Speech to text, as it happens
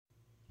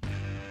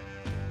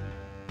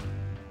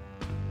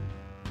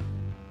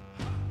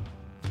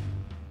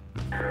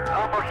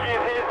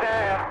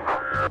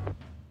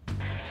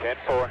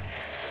10-4.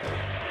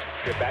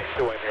 Get back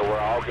to him here. We're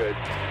all good.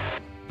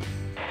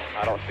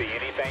 I don't see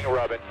anything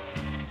rubbing.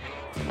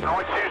 I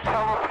want you to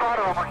tell the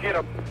spotter I'm going to get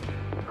him.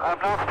 I'm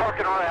not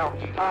fucking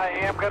around. I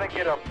am going to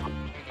get him.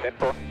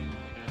 10-4.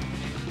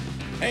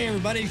 Hey,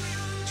 everybody.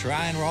 It's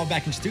Ryan. We're all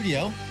back in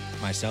studio.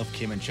 Myself,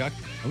 Kim, and Chuck.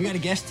 And we got a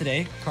guest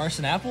today.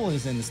 Carson Apple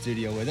is in the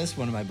studio with us,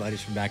 one of my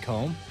buddies from back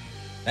home.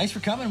 Thanks for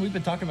coming. We've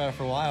been talking about it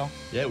for a while.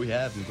 Yeah, we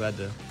have. I'm glad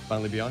to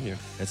finally be on here.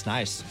 It's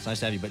nice. It's nice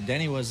to have you. But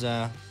Denny was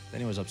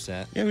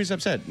upset. Yeah, he was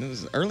upset. It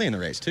was early in the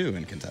race, too,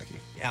 in Kentucky.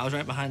 Yeah, I was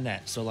right behind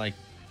that. So, I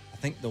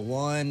think the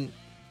one,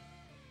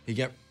 he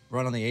got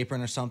run on the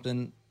apron or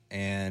something,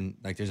 and,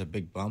 there's a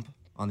big bump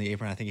on the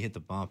apron. I think he hit the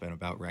bump and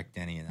about wrecked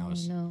Denny, and that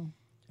was... No.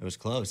 It was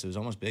close. It was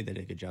almost big. They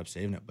did a good job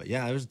saving it. But,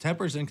 yeah, it was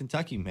tempers in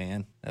Kentucky,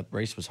 man. That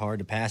race was hard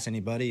to pass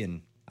anybody,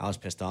 and I was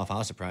pissed off. I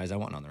was surprised I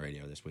wasn't on the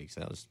radio this week,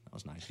 so that was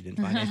nice. You didn't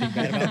find anything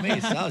bad about me,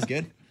 so that was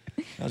good.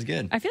 That was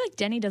good. I feel like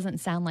Denny doesn't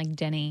sound like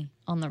Denny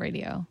on the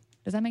radio.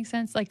 Does that make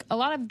sense? A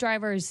lot of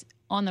drivers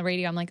on the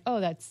radio, I'm like, oh,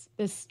 that's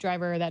this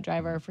driver or that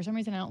driver. For some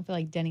reason, I don't feel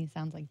like Denny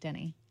sounds like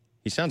Denny.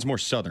 He sounds more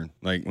Southern,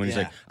 when he's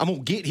like, I'm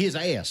going to get his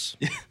ass.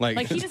 He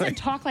doesn't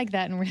talk like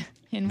that in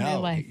real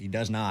life. He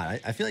does not.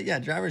 I feel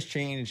like, drivers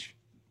change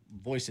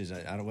voices.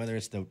 I don't know whether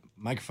it's the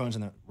microphones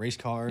in the race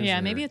cars.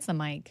 Yeah, maybe it's the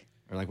mic.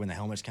 Or when the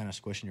helmet's kind of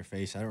squishing your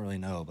face. I don't really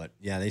know. But,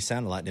 yeah, they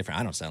sound a lot different.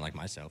 I don't sound like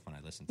myself when I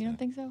listen to You don't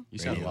think so? You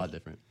sound a lot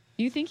different.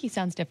 You think he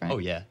sounds different? Oh,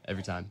 yeah,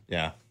 every time.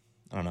 Yeah,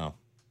 I don't know.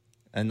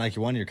 And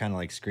you're kind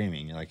of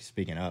screaming. You're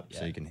speaking up so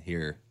they can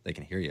hear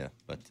you.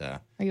 But are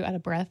you out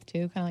of breath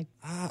too? Kind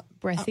of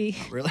breathy?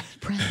 Really?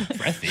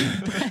 Breathy?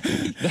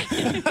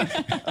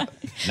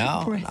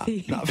 No.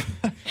 Breathy. No.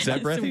 Is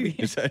that breathy?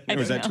 Was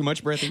that too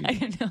much breathy? I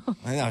don't know.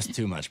 I think that was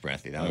too much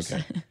breathy. That was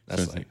okay.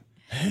 That's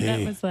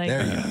that was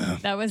there you go.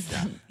 That was.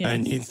 Yes. I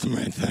need some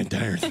right side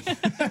tires.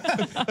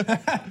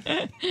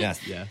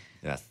 Yes. Yeah.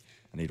 Yes.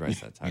 I need right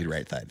side tires. Need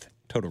right side.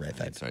 Total right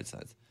side. Right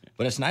sides.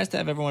 But it's nice to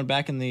have everyone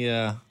back in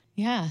the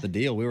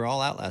deal. We were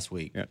all out last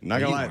week. Yeah,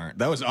 not gonna lie,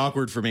 that was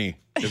awkward for me.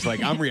 It's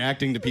I'm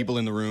reacting to people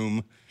in the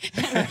room.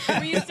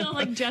 Were you still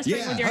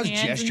gesturing with your I was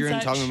hands gesturing,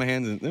 and such? talking with my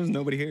hands, and there was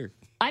nobody here.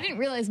 I didn't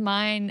realize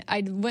mine.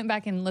 I went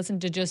back and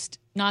listened to just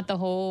not the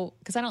whole,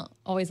 because I don't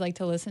always like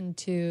to listen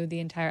to the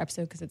entire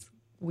episode because it's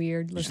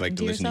weird listening Just like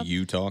to listen yourself. to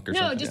you talk or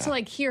something? No, just to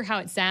hear how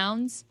it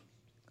sounds.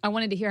 I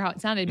wanted to hear how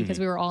it sounded because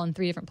we were all in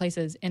 3 different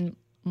places, and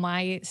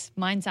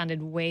mine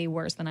sounded way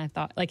worse than I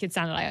thought. It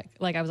sounded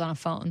like I was on a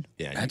phone.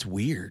 Yeah, That's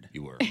weird.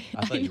 you were.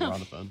 I thought you were on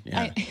the phone.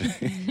 Yeah.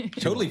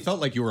 Totally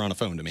felt like you were on a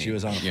phone to me. She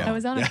was on a phone. I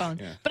was on a phone.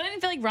 Yeah. But I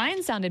didn't feel like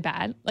Ryan sounded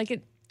bad.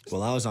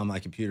 Well, I was on my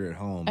computer at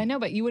home. I know,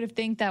 but you would have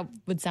think that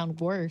would sound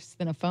worse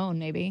than a phone,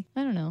 maybe.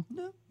 I don't know.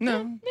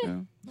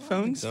 No.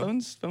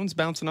 Phones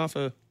bouncing off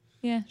of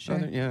Yeah, sure.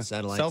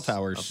 Satellites cell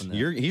towers. up in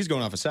there. He's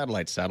going off of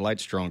satellites.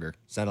 Satellite's stronger.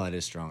 Satellite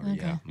is stronger,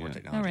 more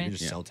technology. All right. You're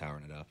just cell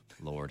towering it up.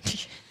 Lord.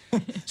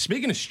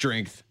 Speaking of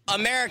strength,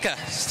 America,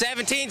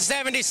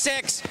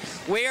 1776,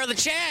 we are the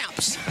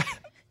champs.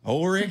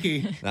 oh,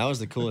 Ricky. That was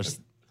the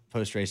coolest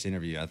post-race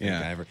interview I think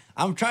Yeah. I ever.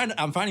 I'm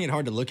finding it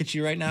hard to look at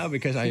you right now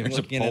because I'm There's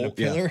a looking at a pole,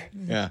 yeah. pillar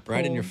Yeah.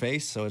 right in your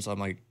face, so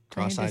I'm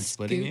cross-eyed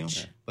splitting you.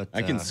 scooch. But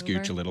I can uh,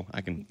 scooch a little.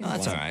 I can. oh,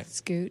 that's all right.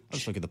 Scoot.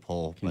 Let's look at the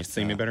pole. Can you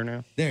see me better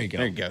now? There you go.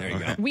 There you go. There you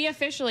go. Okay. We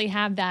officially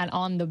have that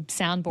on the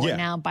soundboard Yeah.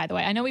 now, by the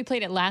way. I know we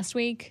played it last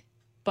week,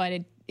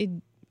 but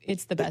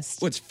it's the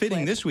best. Well, it's fitting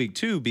clip. this week,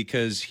 too,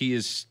 because he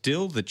is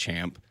still the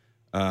champ,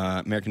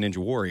 American Ninja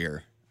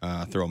Warrior.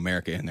 Throw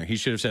America in there. He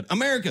should have said,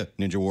 America,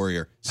 Ninja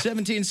Warrior,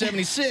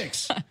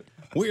 1776.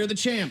 We are the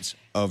champs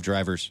of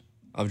drivers.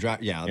 Of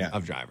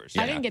drivers.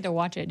 I didn't get to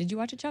watch it. Did you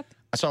watch it, Chuck?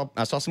 I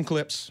saw some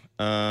clips.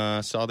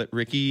 Saw that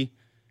Ricky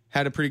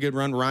had a pretty good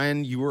run.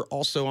 Ryan, you were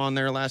also on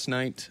there last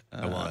night.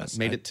 I was.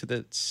 Made it to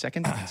the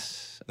second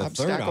The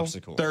third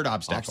obstacle. Third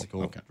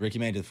obstacle. Okay. Ricky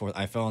made it to the fourth.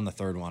 I fell on the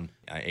third one.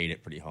 I ate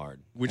it pretty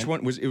hard. Which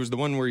one was? It was the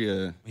one where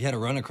you. We had to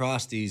run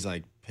across these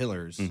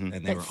pillars, and they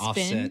That were spin?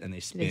 offset and they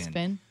Did spin. they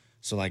spin?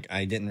 So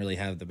I didn't really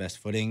have the best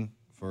footing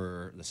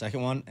for the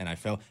second one, and I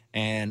fell.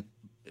 And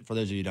for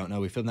those of you who don't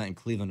know, we filmed that in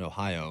Cleveland,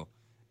 Ohio,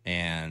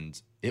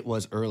 and it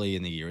was early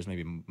in the year. It was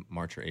maybe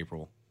March or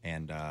April,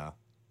 and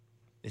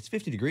it's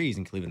 50 degrees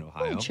in Cleveland,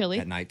 Ohio. Chilly.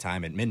 At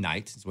nighttime. At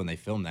midnight is when they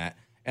filmed that,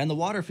 and the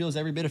water feels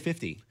every bit of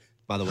 50.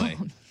 By the way.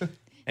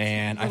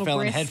 And I fell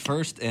in brisk. head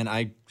first, and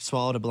I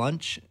swallowed a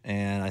lunch,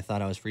 and I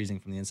thought I was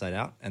freezing from the inside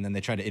out. And then they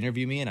tried to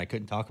interview me, and I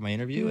couldn't talk in my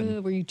interview.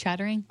 And Were you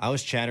chattering? I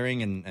was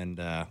chattering, and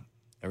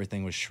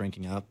everything was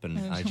shrinking up, and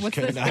I just What's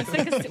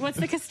couldn't. what's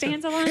the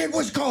Costanza line? It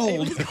was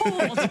cold. It was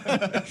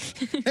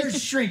cold.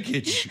 There's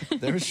shrinkage.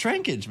 There was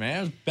shrinkage, man.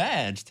 It was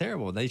bad. It's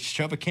terrible. They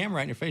shove a camera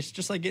right in your face. It's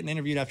just like getting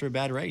interviewed after a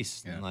bad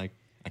race. Yeah. And I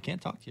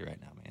can't talk to you right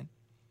now,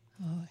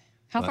 man.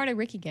 How far did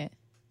Ricky get?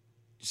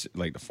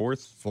 Like the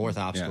fourth? Fourth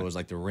obstacle Yeah. was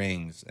the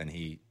rings, and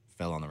he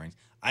fell on the rings.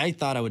 I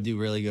thought I would do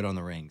really good on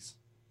the rings.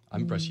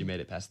 I'm impressed you made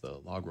it past the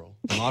log roll.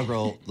 The log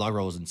roll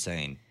was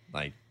insane.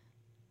 I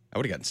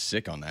would have gotten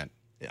sick on that.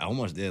 I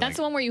almost did. That's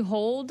the one where you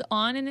hold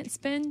on and it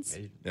spins.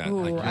 Yeah,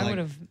 Ooh, like, you're I like- would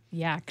have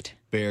yacked.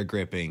 bear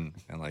gripping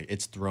and like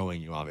it's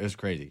throwing you off. It was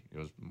crazy. It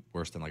was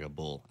worse than like a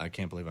bull. I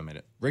can't believe I made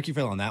it. Ricky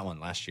fell on that one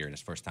last year in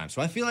his first time.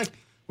 So I feel like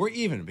we're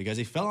even because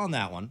he fell on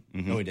that one.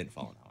 No, he didn't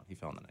fall on that one. He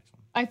fell on the next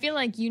one. I feel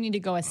like you need to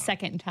go a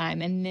second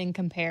time and then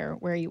compare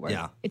where you were.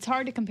 Yeah. It's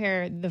hard to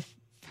compare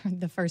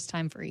the first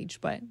time for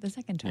each, but the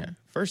second time. Yeah.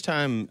 First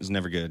time is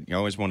never good. You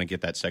always want to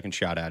get that second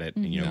shot at it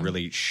and,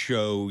 really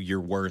show your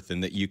worth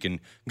and that you can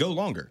go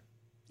longer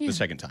the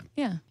second time.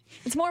 Yeah.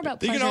 It's more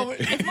about You can pleasure. always-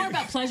 It's more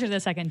about pleasure the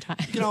second time.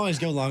 You can always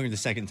go longer the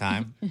second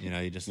time.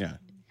 You just Yeah.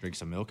 drink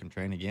some milk and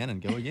train again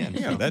and go again.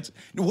 Yeah, that's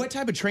what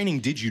type of training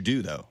did you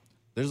do though?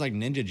 There's like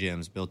ninja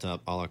gyms built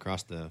up all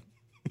across the.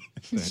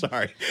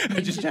 Sorry, I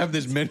just have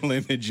this mental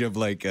image of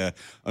like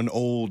an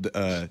old.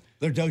 They're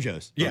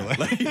dojos. Yeah,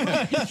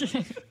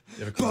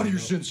 Body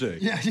sensei.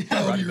 Yeah,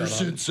 Body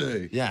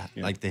sensei. Yeah,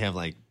 like they have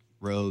like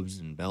robes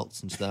and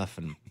belts and stuff,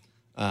 and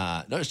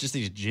no, it's just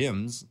these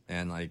gyms,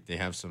 and like they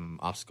have some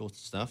obstacle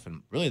stuff,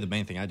 and really the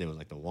main thing I did was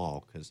like the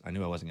wall because I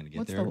knew I wasn't going to get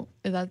What's there.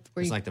 is that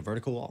where It's you? like the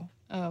vertical wall.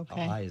 Oh, How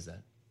okay. high is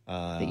that?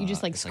 That you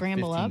just like It's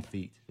scramble 15 up.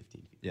 feet.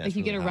 15 feet. Yeah, Like it's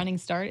you get really a high. running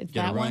start. It's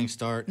Get that a running one.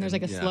 start, And there's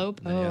like a and,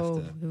 slope. and then you have Oh,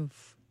 to-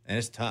 oof. and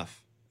it's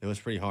tough. It was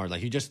pretty hard.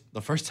 Like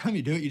the first time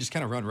you do it, you just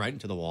kind of run right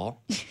into the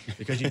wall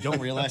because you don't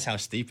realize how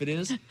steep it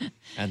is,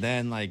 and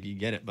then like you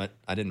get it. But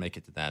I didn't make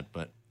it to that.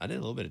 But I did a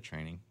little bit of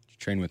training. Did you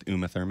train with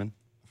Uma Thurman,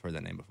 I've heard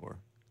that name before.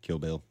 Kill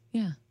Bill,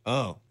 Yeah.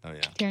 Oh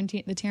yeah,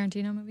 The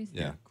Tarantino movies.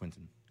 yeah.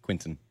 Quentin.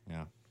 Quentin.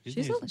 Yeah,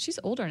 She's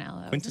older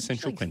now though.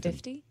 Quintessential Isn't she, Quentin.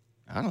 50?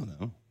 I don't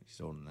know.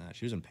 she's older than that.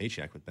 She was in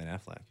Paycheck with Ben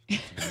Affleck.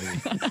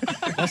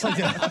 That's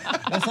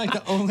like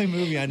the only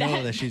movie I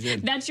know that she's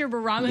in. That's your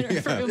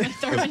barometer for Uma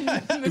Thurman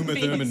Uma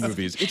movies. Thurman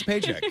movies. It's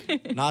Paycheck.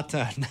 Not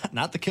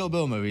the Kill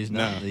Bill movies.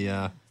 No, No.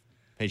 the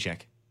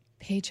Paycheck.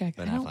 Paycheck.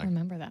 Ben I don't Affleck.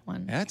 remember that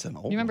one. That's an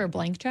old. You remember one.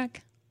 Blank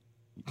Check?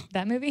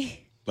 That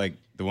movie? Like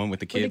the one with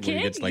the kid, With the where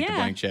he kid? gets like the Yeah.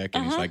 blank check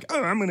and he's Uh-huh. like,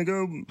 "Oh, I'm gonna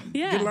go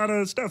Yeah. get a lot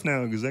of stuff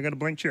now because I got a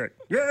blank check."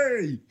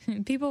 Yay!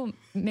 People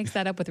mix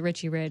that up with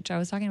Richie Rich. I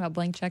was talking about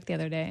Blank Check the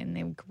other day, and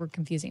they were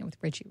confusing it with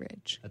Richie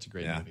Rich. That's a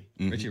great Yeah,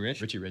 movie. Richie Rich.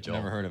 Richie Rich,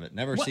 Never oh. heard of it.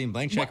 Never seen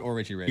Blank Check or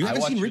Richie Rich. You I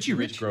haven't watched seen Richie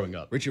Richie Rich growing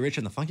up. Richie Rich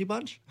and the Funky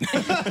Bunch.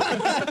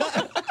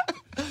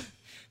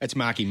 That's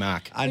Marky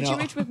Mark. I Richie know.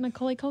 Rich with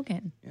Macaulay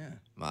Culkin. Yeah,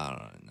 I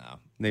don't know.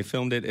 they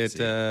filmed it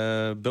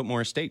at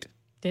Biltmore Estate.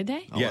 Did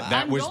they? Yeah, wow.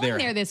 that I'm was going their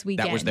there this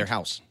weekend. That was their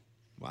house,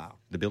 Wow.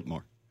 the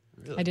Biltmore.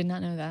 I did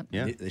not know that.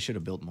 Yeah. They should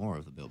have built more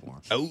of the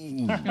Biltmore. Oh,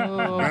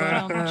 Oh,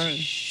 that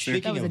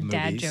Speaking was a of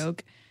dad movies,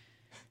 joke.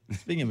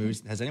 Speaking of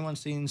movies, has anyone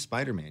seen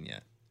Spider-Man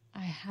yet?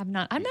 I have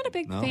not. I'm not a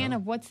big No, fan no.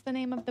 of what's the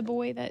name of the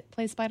boy that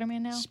plays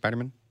Spider-Man now?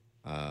 Spider-Man.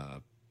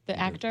 The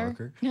actor?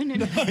 Parker?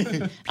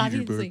 No.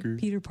 Obviously, Parker.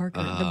 Peter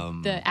Parker,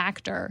 the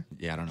actor.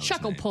 Yeah, I don't know. Chuck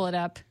his will name. pull it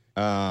up.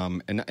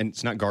 And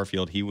it's not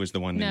Garfield. He was the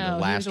one in No, the he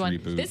was last the one.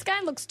 reboot. This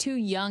guy looks too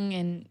young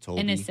and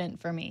Toby.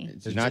 innocent for me.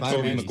 It's not Tobey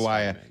Spider-Man.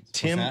 Maguire.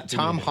 What's that?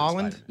 Tom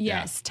Holland.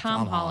 Yes,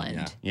 Tom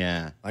Holland.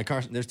 Yeah. Like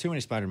Carson, there's too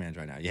many Spider-Mans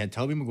right now. You had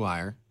Tobey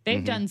Maguire,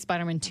 They've done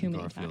Spider-Man too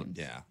many Garfield. times.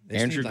 Yeah. They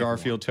just Andrew need, like,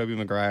 Garfield, Tobey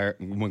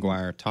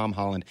Maguire, Tom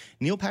Holland,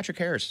 Neil Patrick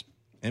Harris,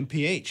 one.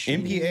 MPH.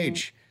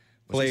 MPH,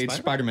 played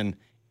Spider-Man? Spider-Man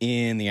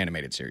in the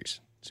animated series.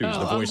 So he was Oh,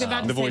 the I was voice,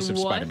 about to the voice say, of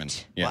what? Spider-Man.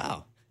 Yeah.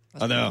 Wow.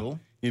 That's I pretty know. cool.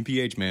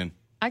 MPH, man.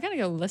 I gotta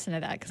go listen to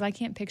that because I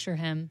can't picture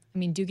him. I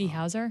mean, Doogie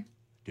Howser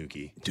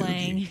Dookie.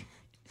 playing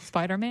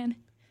Spider-Man.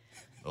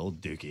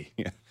 Old Dookie.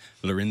 Yeah.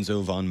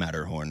 Lorenzo von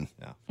Matterhorn.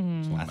 Yeah.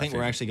 Mm. I think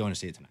we're actually going to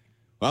see it tonight.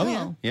 Oh, Oh.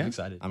 yeah. Yeah. I'm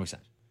excited. I'm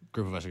excited.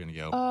 Group of us are going to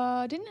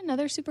go. Didn't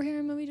another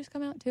superhero movie just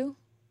come out too?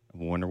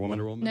 Wonder Woman.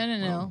 Wonder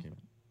Woman. No.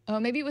 Oh,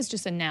 maybe it was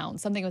just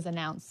announced. Something was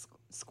announced.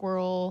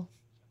 Squirrel.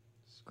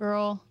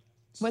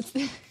 What's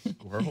the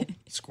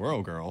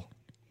Squirrel Girl.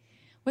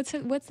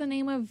 what's the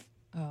name of?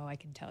 Oh, I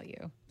can tell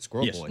you.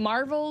 Squirrel Yes. Boy.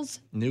 Marvel's.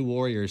 New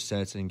Warriors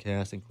sets and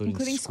cast, including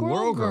Including Squirrel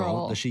Squirrel Girl.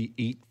 Girl. Does she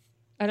eat?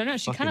 I don't know.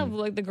 She kind of Fucking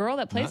like the girl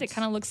that plays nuts. it.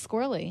 Kind of looks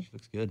squirrely.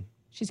 Looks good.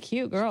 She's a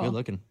cute girl. Good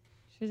looking.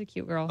 She's a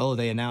cute girl. Oh,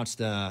 they announced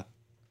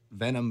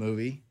Venom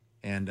movie,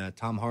 and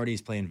Tom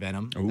Hardy's playing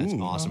Venom. That's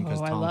Ooh. awesome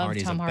because I Tom love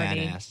Hardy's Tom a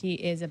Hardy. badass. He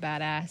is a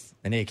badass.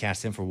 And they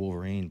cast him for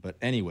Wolverine. But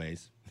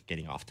anyways,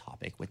 getting off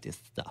topic with this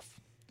stuff.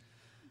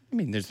 I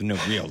mean, there's no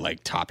real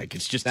like topic.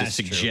 It's just a That's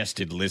true.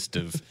 suggested list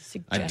of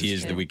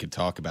ideas that we could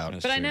talk about.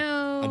 But I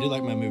know I do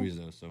like my movies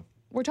though. So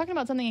we're talking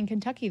about something in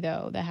Kentucky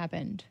though that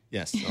happened.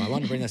 yes, so I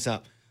wanted to bring this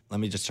up. Let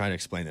me just try to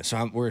explain this.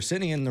 So we're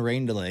sitting in the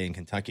rain delay in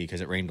Kentucky because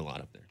it rained a lot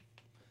up there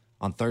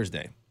on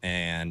Thursday,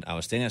 and I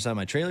was standing outside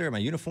my trailer in my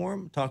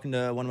uniform talking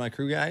to one of my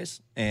crew guys,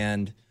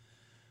 and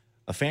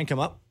a fan come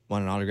up,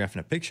 wanted an autograph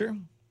and a picture,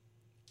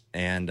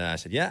 and I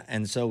said yeah,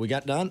 and so we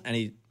got done, and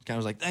he kind of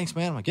was like, "Thanks,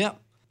 man." I'm like, "Yeah."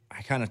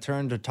 I kind of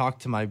turned to talk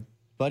to my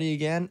buddy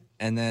again,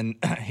 and then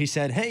he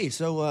said, "Hey,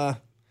 so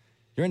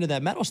you're into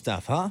that metal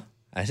stuff, huh?"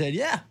 I said,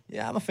 "Yeah,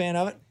 I'm a fan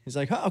of it." He's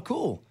like, "Oh,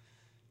 cool.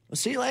 Well,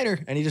 see you later."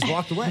 And he just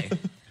walked away.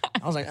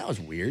 I was like, that was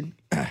weird.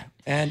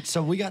 And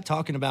so we got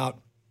talking about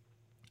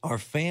our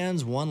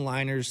fans'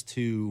 one-liners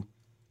to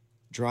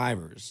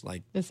drivers.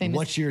 Like, The same as-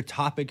 what's your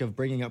topic of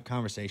bringing up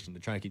conversation to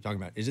try to keep talking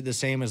about? Is it the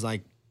same as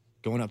like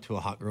going up to a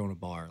hot girl in a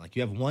bar. Like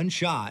you have one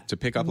shot. It's a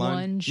pickup line.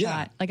 One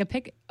Yeah. shot, like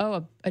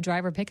a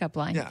driver pickup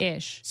line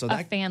ish. So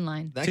a fan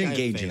line. That To guy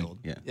engage in it, failed.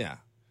 yeah. Yeah.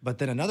 But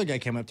then another guy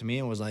came up to me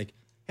and was like,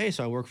 "Hey,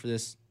 so I work for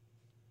this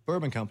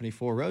bourbon company,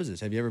 Four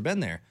Roses. Have you ever been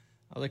there?"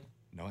 I was like,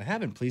 "No, I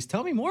haven't. Please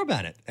tell me more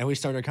about it." And we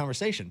started a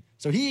conversation.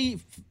 So he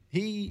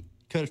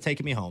could have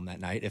taken me home that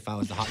night if I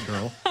was the hot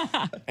girl.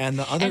 And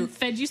the other, And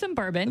fed you some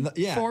bourbon.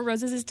 yeah. Four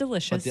Roses is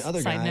delicious. but the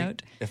other Side guy,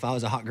 note. if I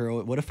was a hot girl,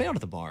 it would have failed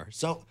at the bar.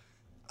 So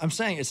I'm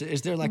saying,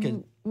 is there like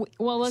a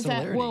Well, was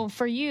that similarity?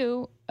 for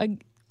you?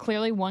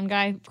 Clearly, one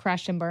guy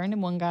crashed and burned,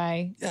 and one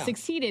guy Yeah.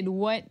 succeeded.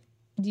 What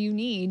do you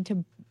need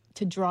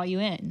to draw you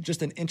in?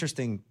 just an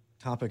interesting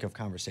topic of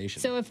conversation?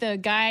 So, if the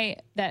guy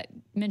that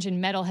mentioned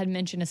metal had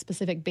mentioned a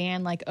specific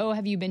band, like, "Oh,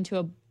 have you been to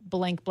a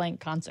blank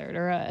concert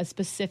or a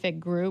specific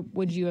group?"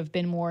 Would you have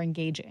been more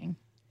engaging,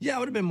 yeah, it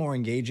would have been more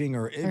engaging.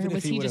 Or or even was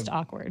if he would just have,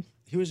 awkward?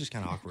 he was just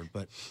kind of awkward.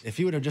 But if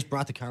he would have just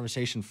brought the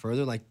conversation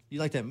further, like, "You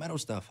like that metal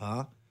stuff,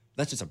 huh?"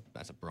 That's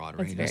a broad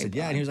range. I very said,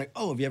 "Yeah," and he was like,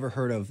 "Oh, have you ever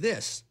heard of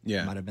this?"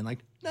 Yeah. I might have been like,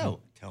 "No,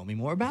 tell me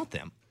more about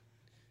them."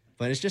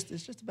 But it's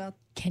just about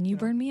Can you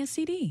burn me a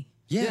CD?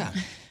 yeah.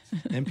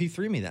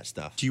 MP3 me that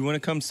stuff. Do you want to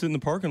come sit in the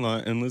parking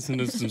lot and listen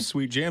to some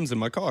sweet jams in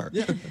my car?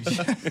 Yeah.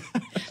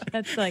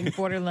 That's like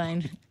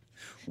borderline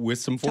With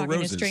some Four talking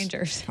Roses. to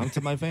strangers. Come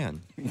to my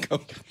van.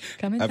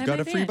 Come inside I've got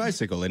my a free van.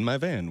 bicycle in my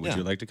van. Would Yeah.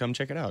 you like to come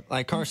check it out?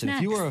 Like Carson,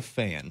 if you Snacks. were a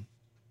fan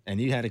and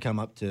you had to come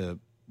up to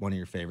one of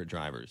your favorite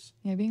drivers,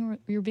 Yeah,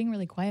 you're being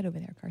really quiet over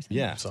there, Carson.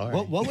 yeah, sorry.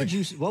 what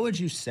would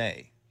you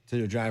say to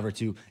the driver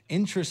to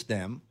interest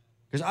them?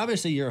 Because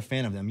obviously you're a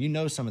fan of them. You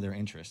know some of their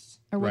interests.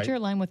 Or what's Right. your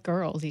line with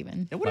girls,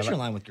 even? And what is your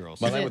line with girls?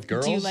 My Is line it, with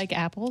girls? Do you like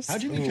apples?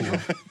 How'd you meet your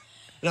girl?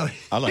 No,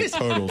 I like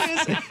turtles.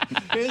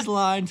 his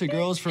line to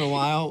girls for a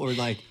while were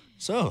like,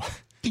 "So,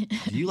 do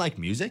you like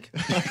music?"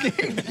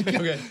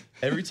 Okay.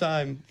 Every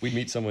time we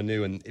meet someone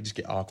new and it just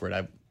get awkward,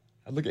 I'd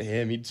look at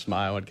him, he'd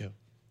smile, I'd go,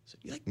 "So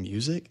you like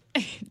music?"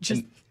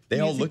 Just And they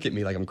all look at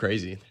me like I'm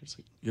crazy. They're just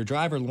like, Your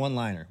driver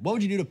one-liner. What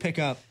would you do to pick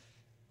up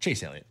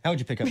Chase Elliott? How would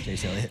you pick up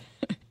Chase Elliott?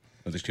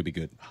 Oh, this could be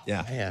good.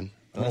 Yeah. man,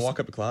 I want to walk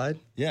up to Clyde.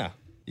 Yeah.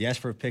 You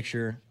ask for a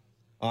picture,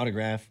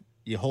 autograph.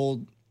 You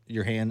hold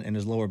your hand in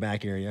his lower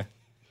back area.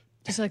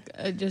 just like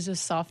just a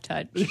soft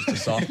touch. Just a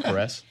soft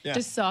caress. Yeah.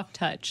 Just soft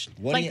touch.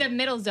 What like do you- the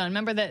middle zone.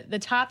 Remember the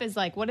top is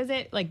like, what is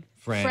it? Like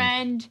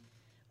Friend.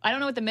 I don't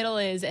know what the middle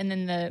is, and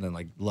then And then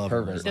like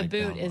lover. Pervert. is, the like,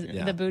 boot down is low.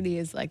 Yeah. the booty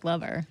is like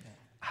lover.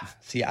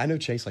 See, I know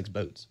Chase likes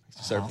boats. He likes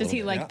to surf a Does he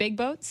little like yeah. big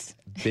boats?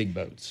 bit. Big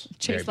boats?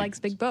 Very Chase likes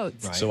big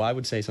boats. Right. So I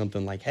would say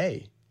something like,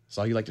 "Hey,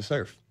 saw you like to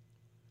surf.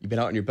 You been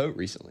out on your boat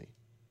recently?"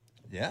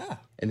 Yeah.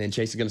 And then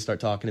Chase is going to start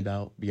talking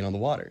about being on the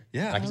water.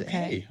 Yeah. And I can say, Okay.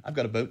 "Hey, I've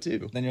got a boat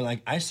too. Then you're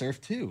like, "I surf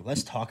too.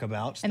 Let's talk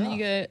about stuff."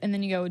 And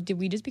then you go, did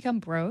we just become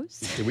bros?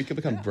 Dude, we could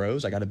become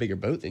bros. I got a bigger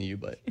boat than you,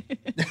 but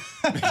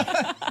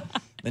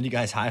Then you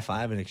guys high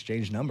five and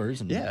exchange numbers,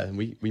 and yeah, and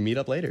we meet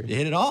up later. you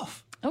hit it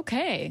off.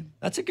 Okay.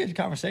 That's a good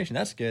conversation.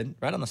 That's good.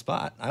 Right on the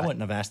spot. I wouldn't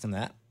have asked him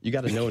that. You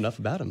got to know enough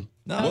about him.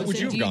 No. What would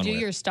So you have do you gone do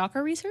with? your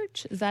stalker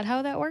research? Is that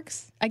how that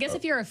works? I guess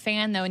if you're a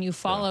fan though and you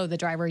follow the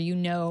driver, you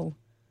know.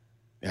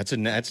 That's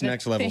next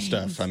level things.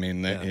 stuff. I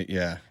mean,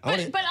 yeah. But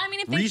I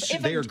mean,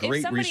 They are if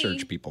great somebody-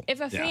 research people. If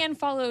a fan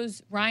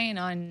follows Ryan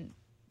on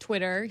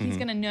Twitter, he's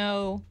gonna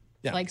know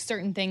Yeah. like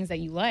certain things that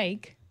you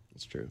like.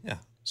 It's true. Yeah.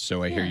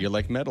 So I hear you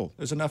like metal.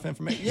 There's enough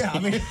information. Yeah. I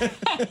mean,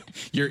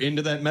 You're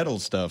into that metal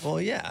stuff.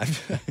 well, yeah.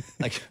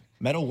 Like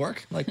metal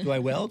work. Like, do I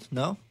weld?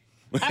 No.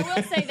 I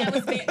will say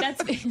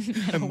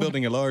that's I'm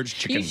building a large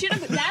chicken. you should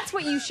have. That's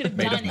what you should have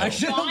Made of done. metal. I Is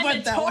should have gone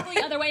went the that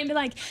totally other way and be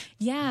like,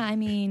 yeah, I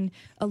mean,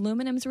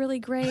 aluminum's really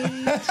great.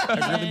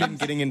 I've really been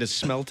getting into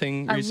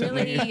smelting I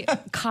recently. really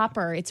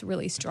copper. It's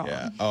really strong.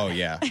 Yeah. Oh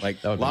yeah.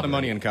 Like a would be lot of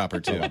money great. in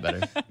copper too. A lot better.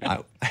 Damn it.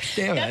 I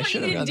That's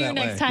should what you have need to gone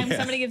do that next way. time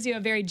somebody gives you a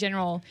very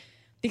general,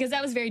 because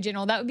that was very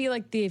general. That would be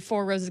like the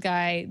Four Roses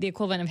guy, the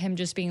equivalent of him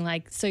just being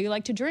like, so you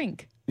like to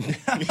drink?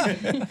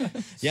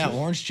 Yeah,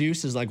 orange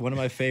juice is like one of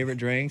my favorite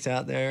drinks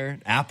out there.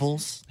 Apple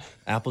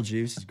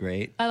juice is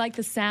great. I like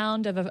the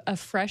sound of a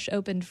fresh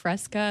opened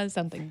Fresca,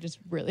 something just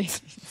really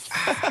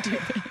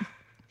stupid.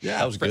 Yeah,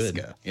 That was good.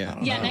 Fresca. Yeah.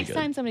 Yeah, next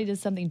time somebody does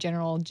something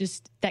general,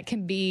 just that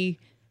can be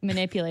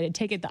manipulated,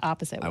 take it the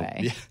opposite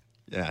way.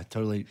 Yeah,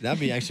 totally. That'd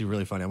be actually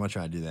really funny. I'm gonna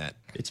try to do that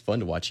It's fun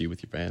to watch you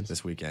with your fans.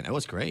 this weekend. It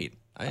was great.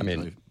 I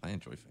mean,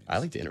 enjoy fans. I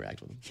like to interact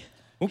with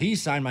them. He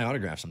signed my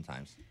autograph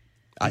sometimes.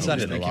 I He said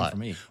was it a making lot. for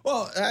me.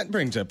 Well, that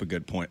brings up a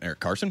good point there,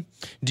 Carson.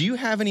 Do you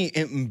have any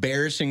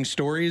embarrassing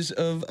stories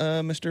of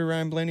Mr.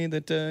 Ryan Blaney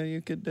that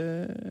you could?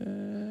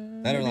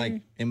 That are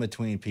like in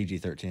between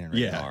PG-13 and rated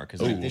Yeah. R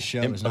because like, Ooh. this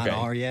show is not Okay.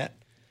 R yet.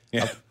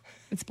 Yeah.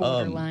 It's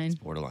borderline.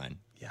 Borderline.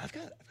 Yeah, I've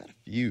got a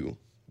few.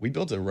 We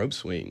built a rope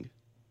swing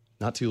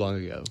not too long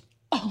ago.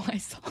 Oh, I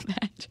saw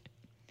that.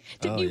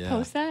 Didn't Oh, you yeah.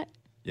 post that?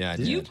 Yeah, I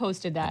You did.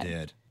 posted that. I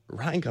did.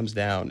 Ryan comes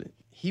down.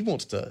 He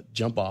wants to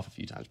jump off a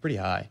few times, pretty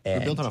high. We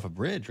And built it off a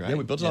bridge, right? Yeah,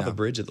 we built it off a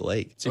bridge at the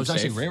lake. It was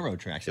actually safe. railroad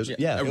tracks. It was-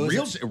 yeah. It was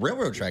real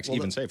railroad tracks well,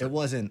 even safer. It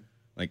wasn't.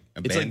 Like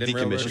It's like abandoned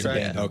railroad decommissioned tracks.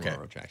 abandoned Okay.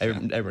 railroad tracks.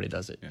 Everybody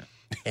does it.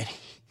 Yeah.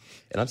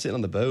 And I'm sitting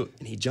on the boat,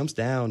 and he jumps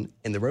down,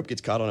 and the rope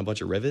gets caught on a bunch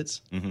of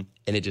rivets, and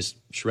it just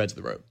shreds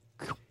the rope.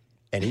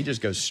 And he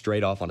just goes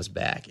straight off on his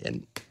back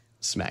and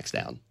smacks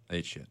down. I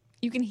ate shit.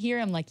 You can hear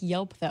him like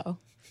yelp though.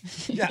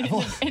 Yeah,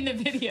 well, in the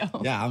video.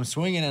 yeah, I'm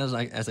swinging as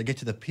I get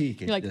to the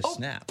peak, it You're like, just oh.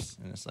 snaps,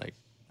 and it's like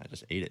I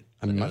just ate it.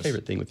 I mean, my It was-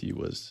 favorite thing with you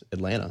was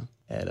Atlanta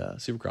at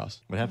Supercross.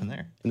 What happened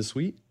there? In the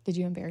suite? Did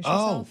you embarrass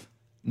Oh yourself?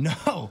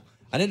 no,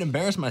 I didn't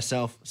embarrass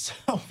myself. So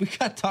we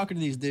got talking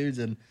to these dudes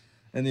in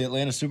the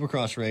Atlanta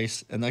Supercross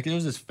race, and like there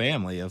was this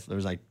family of there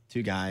was like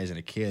 2 guys and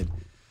a kid,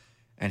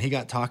 and he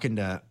got talking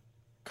to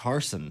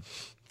Carson,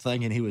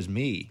 thinking he was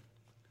me.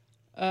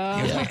 He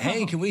was like,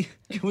 "Hey, can me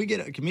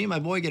and my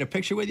boy get a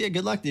picture with you?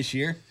 Good luck this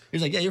year." He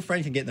was like, "Yeah, your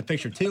friend can get in the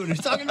picture too." And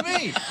he's talking to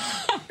me.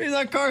 He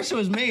thought Carson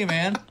was me,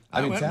 man.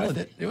 I mean, went with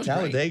it. It was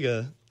great.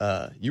 Talladega,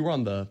 you were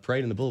on the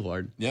parade in the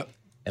boulevard. Yep.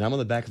 And I'm on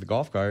the back of the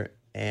golf cart,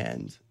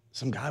 and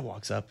some guy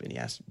walks up and he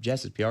asks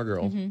Jess, his PR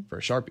girl, for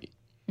a Sharpie.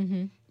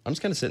 I'm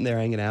just kind of sitting there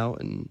hanging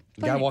out, and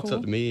the guy Pretty walks cool.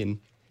 up to me and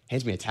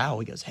hands me a towel.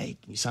 He goes, "Hey,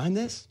 can you sign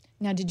this?"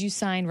 Now, did you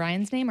sign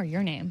Ryan's name or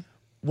your name?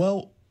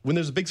 Well, when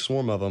there's a big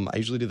swarm of them, I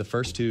usually do the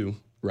first 2,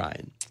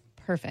 Ryan,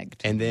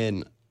 Perfect. and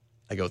then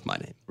I go with my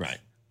name. Right.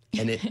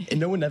 And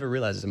no one ever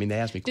realizes. I mean, they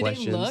ask me Do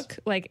questions. they look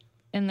like,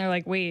 and they're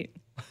like, wait,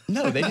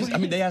 No, they just. I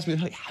mean, they ask me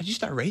like, "How'd you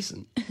start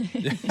racing?"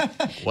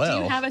 Well,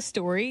 do you have a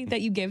story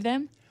that you give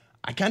them?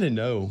 I kind of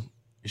know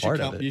part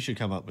of it. You should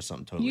come up with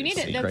something totally. You need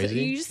insane. to.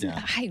 crazy? You just.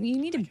 Yeah. You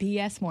need to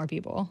BS more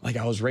people. Like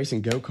I was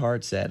racing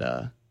go-karts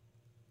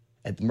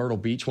at Myrtle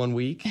Beach one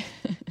week.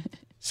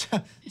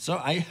 So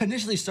I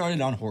initially started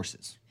on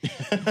horses,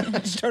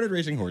 Started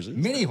racing horses.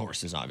 mini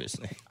horses,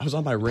 obviously. I was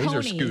on my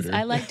Razor Ponies. scooter.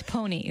 I liked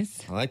ponies,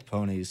 I liked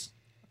ponies.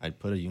 I'd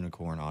put a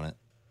unicorn on it.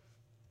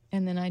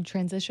 and then I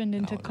transitioned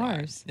into I would ride.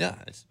 cars. Yeah.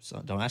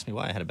 So don't ask me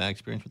why. I had a bad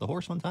experience with a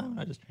horse one time, and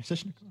I just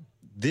transitioned to car.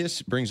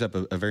 This brings up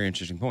a very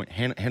interesting point.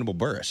 Hannibal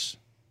Buress,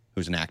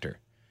 who's an actor,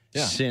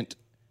 Yeah. sent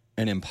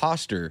an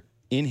imposter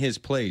in his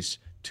place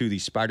to the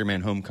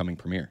Spider-Man Homecoming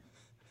premiere.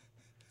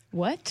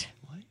 What?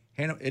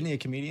 Isn't he a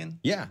comedian?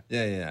 Yeah.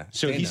 Yeah.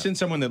 So he Stand-up. sent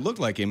someone that looked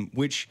like him,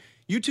 which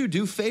you two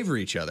do favor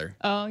each other.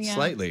 Oh, yeah.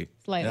 Slightly.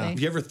 Slightly. Have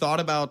you ever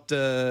thought about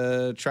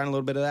trying a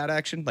little bit of that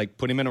action? Like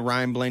put him in a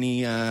Ryan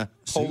Blaney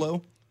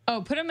polo?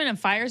 Oh, put him in a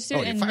fire suit,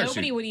 Oh, yeah, and fire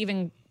nobody suit. would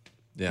even.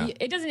 Yeah.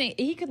 It doesn't.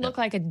 He could look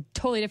like a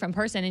totally different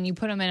person, and you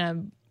put him in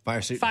a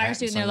Fire suit. fire hat,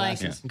 suit, and they're like,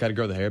 sunglasses. Got to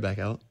grow the hair back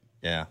out.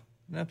 Yeah.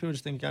 No, people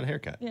just think you got a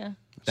haircut. yeah.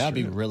 That'd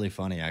be really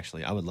funny,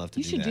 actually. I would love to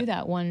You should do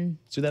that one.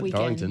 Let's do that in weekend.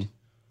 Darlington.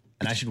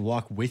 And I should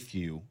walk with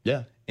you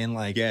Yeah. in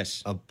like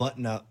Yes. a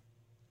button up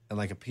and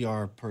like a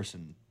PR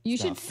person. You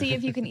should stuff. see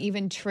if you can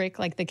even trick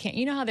like the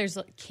you know how there's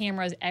like,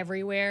 cameras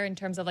everywhere in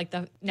terms of like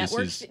the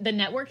network is- the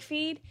network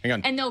feed, Hang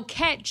on. and they'll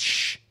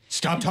catch.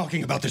 Stop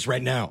talking about this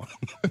right now.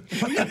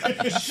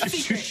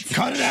 Secrets.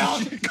 Cut it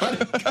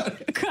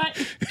out. Cut.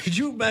 Could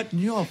you imagine?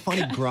 You know how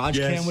funny Garage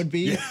Yes. Cam would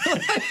be?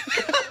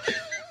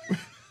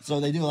 So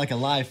they do like a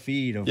live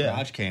feed of Yeah.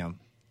 Garage Cam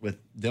with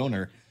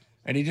Dillner,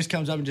 and he just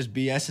comes up and just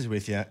BS's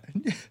with you.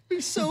 It'd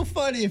be so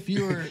funny if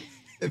you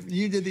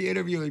did the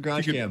interview with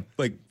Garage You could, Cam,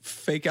 like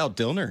fake out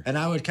Dillner. and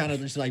I would kind of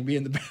just like be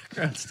in the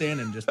background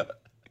standing just.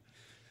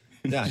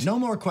 Yeah, no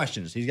more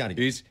questions. He's got to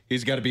go.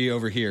 He's got to be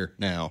over here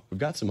now. We've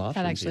got some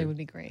options. That actually here. would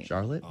be great.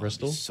 Charlotte,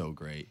 Bristol. So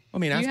great. I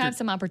mean, You have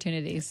some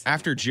opportunities.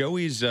 after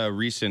Joey's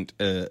recent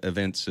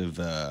events of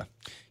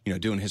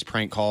doing his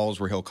prank calls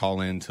where he'll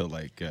call in to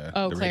like the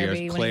Claire radios, B, when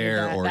he did Claire,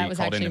 that. or That he was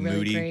called actually into really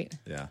Moody. great.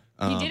 Yeah.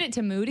 He did it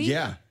to Moody.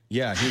 Yeah.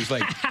 He was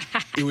like,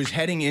 it was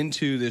heading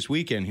into this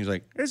weekend. He was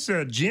like, It's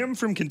Jim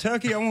from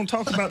Kentucky. I want to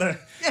talk about that.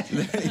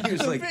 he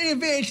was like,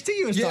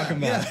 VHT was talking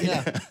about.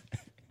 Yeah.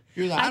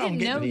 He was like, I don't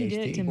didn't get know the he did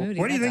it VHT. to Moody.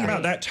 What do you That's think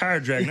about great. that tire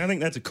dragon? I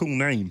think that's a cool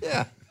name.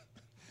 Yeah.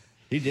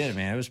 He did it,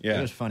 man. It Yeah.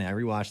 was funny. I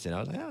rewatched it. I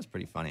was like, that was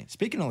pretty funny.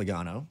 Speaking of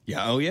Logano,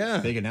 yeah, oh yeah.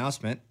 big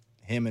announcement.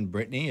 Him and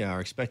Brittany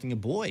are expecting a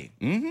boy.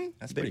 Mm-hmm.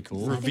 That's pretty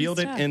cool. Revealed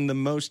it stuff. in the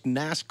most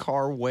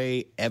NASCAR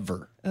way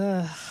ever.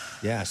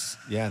 Yes.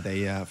 Yeah.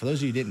 They. For those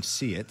of you who didn't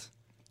see it,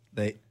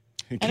 they.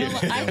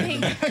 I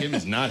think Kim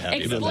is not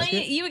happy about explain that.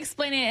 it. You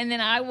explain it, and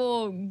then I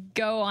will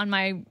go on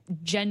my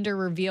gender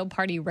reveal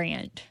party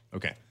rant.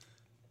 Okay.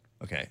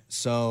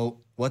 So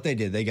what they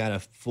did, they got a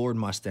Ford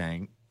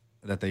Mustang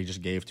that they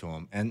just gave to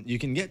him, and you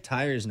can get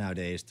tires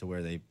nowadays to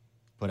where they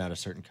put out a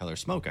certain color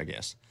smoke, I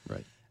guess.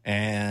 Right.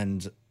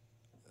 And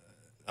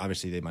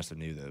obviously they must have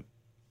knew the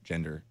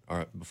gender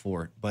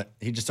before, but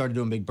he just started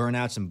doing big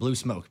burnouts and blue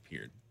smoke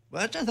appeared.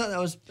 Well, I thought that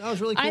was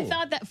really cool. I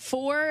thought that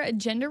for a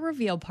gender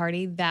reveal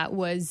party, that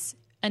was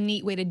a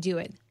neat way to do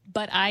it.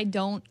 But I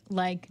don't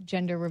like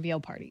gender reveal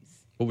parties.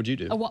 What would you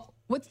do?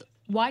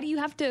 Why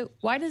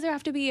does there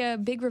have to be a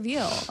big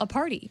reveal, a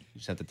party? You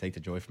just have to take the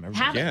joy from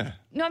everybody. Yeah.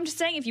 No, I'm just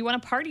saying, if you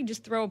want a party,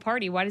 just throw a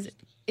party. Why does it?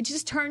 It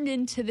just turned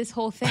into this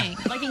whole thing.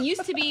 Like it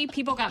used to be,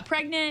 people got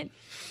pregnant,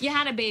 you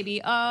had a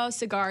baby. Oh,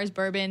 cigars,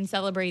 bourbon,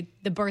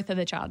 celebrate the birth of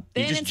the child.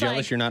 You Then just it's jealous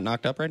like, you're not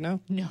knocked up right now?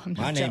 no, I'm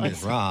not My name jealous.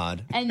 is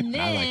Rod. And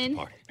I like to then,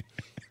 party.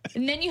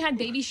 and then you had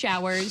baby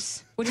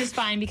showers, which is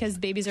fine because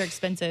babies are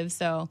expensive.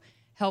 So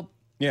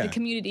the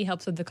community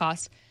helps with the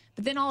cost.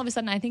 But then all of a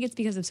sudden, I think it's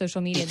because of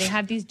social media. They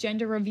have these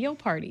gender reveal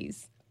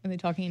parties. Are they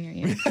talking in your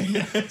ear?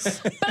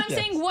 Yes. But I'm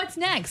saying, what's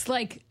next?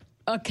 Like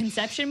a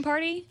conception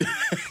party?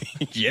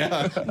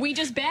 Yeah. We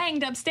just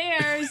banged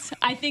upstairs.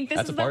 I think this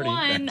That's is a the party.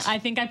 one. I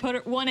think I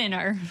put one in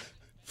her.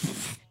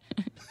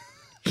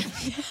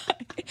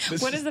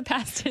 What is the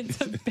past tense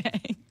of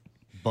bang?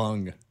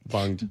 Bung.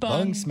 Bunged.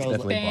 Bung smells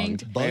Definitely like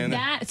Banged. bung.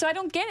 That, so I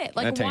don't get it.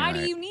 Like, That ain't why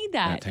right. do you need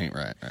that? That ain't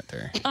right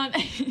there.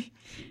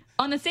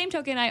 On the same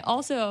token, I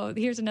also,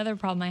 here's another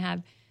problem I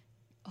have.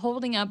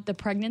 Holding up the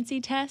pregnancy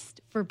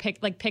test for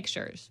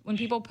pictures. When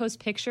people post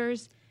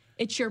pictures,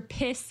 it's your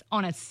piss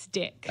on a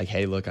stick. Like,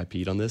 hey, look, I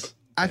peed on this.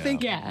 I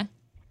think Yeah.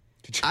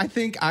 I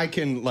can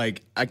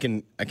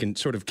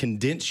sort of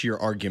condense your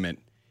argument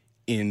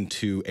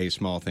into a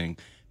small thing.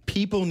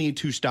 People need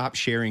to stop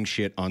sharing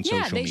shit on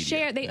Yeah, social they media.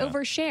 share, they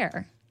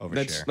overshare.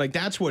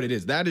 That's what it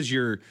is. That is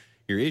your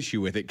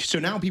issue with it. So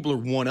now people are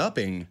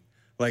one-upping,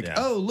 like,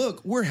 oh,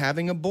 look, we're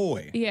having a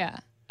boy. Yeah.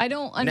 I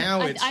don't.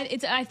 Now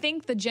I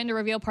think the gender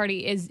reveal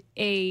party is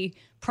a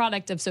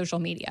product of social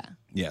media.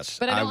 Yes,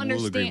 But I don't will agree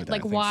understand, with that.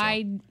 like, I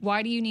think so.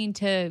 why do you need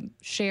to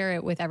share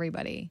it with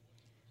everybody?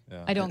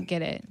 I don't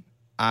get it.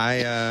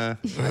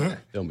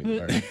 Don't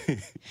mean sorry.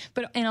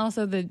 But and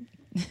also the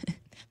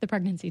the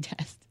pregnancy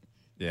test.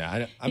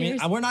 Yeah, I mean,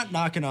 Here's- we're not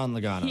knocking on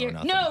Logano Here, or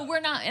nothing. no, we're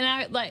not.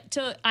 And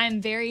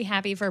I'm very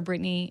happy for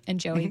Brittany and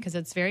Joey because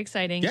it's very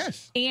exciting.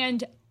 Yes.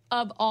 And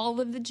of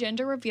all of the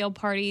gender reveal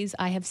parties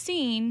I have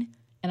seen,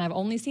 and I've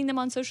only seen them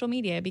on social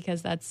media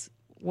because that's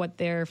what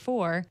they're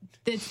for,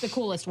 it's the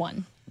coolest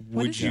one.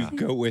 Would you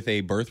go with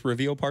a birth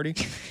reveal party?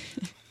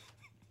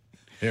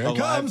 Here it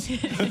comes. A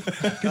live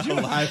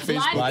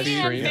Facebook Live feed?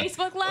 stream,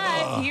 Facebook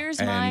Live.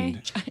 Here's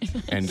my.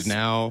 And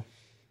now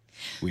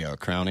we are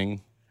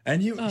crowning.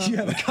 And you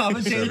have a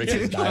commentator Cervix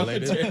is too.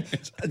 dilated.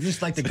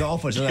 Just like the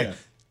golfers. They're like,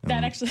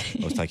 That actually.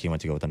 looks like he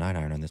went to go with a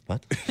 9-iron on this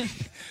putt.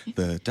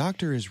 The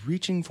doctor is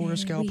reaching for a We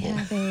scalpel.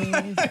 have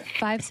a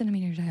 5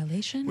 centimeter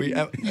dilation.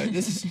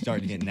 This is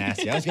starting to get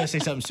nasty. I was going to say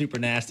something super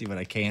nasty, but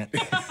I can't.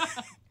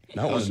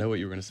 Now I want to know what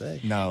you were going to say.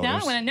 No. now I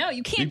there's- want to know.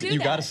 You can't do You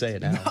that. got to say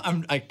it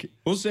now.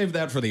 We'll save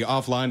that for the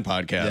offline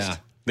podcast Yeah.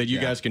 that you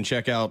Yeah. guys can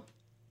check out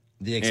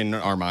in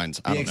our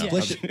minds. I the don't know.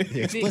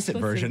 explicit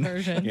version.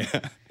 Yeah.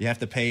 You have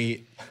to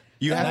pay.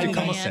 You have to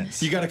 99 come.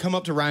 cents. You got to come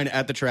up to Ryan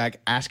at the track,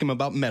 ask him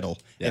about metal,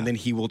 Yeah. and then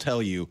he will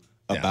tell you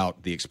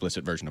about the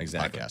explicit version of the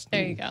podcast.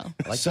 There you go.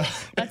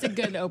 That's a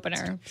good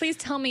opener. Please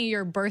tell me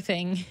your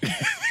birthing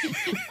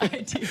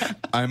idea.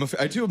 I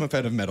too am a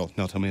fan of metal.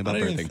 Now tell me about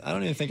birthing. I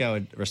don't even think I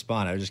would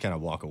respond. I would just kind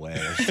of walk away.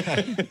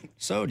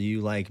 So, do you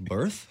like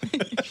birth?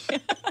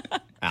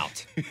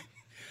 Out.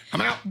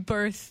 I'm out.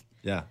 Birth.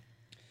 Yeah.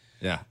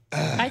 Yeah.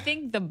 I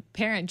think the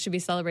parent should be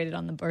celebrated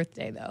on the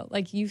birthday, though.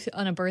 Like you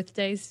on a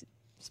birthday.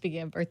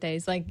 Speaking of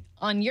birthdays, like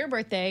on your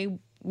birthday,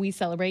 we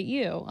celebrate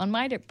you. On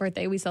my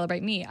birthday, we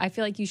celebrate me. I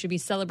feel like you should be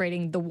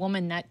celebrating the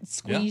woman that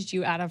squeezed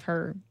you out of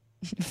her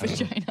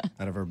vagina.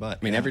 Out of her butt.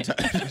 I mean, every time.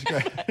 I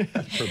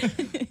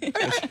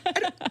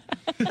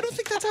don't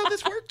think that's how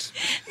this works.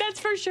 That's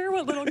for sure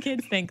what little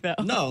kids think, though.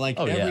 No, like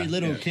every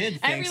little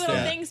kid thinks Every little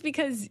that. things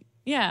because,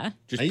 yeah.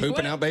 Just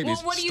pooping out babies.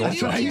 Well, what do you Storm do?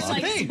 troopers. You're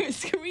like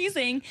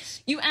squeezing.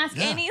 You ask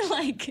any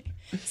like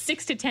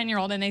 6 to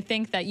 10-year-old, and they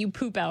think that you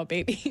poop out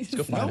babies.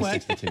 Go find No a way.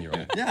 6 to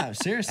 10-year-old. Yeah,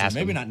 seriously. Ask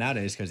Maybe him. not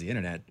nowadays because of the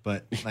internet,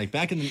 but like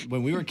back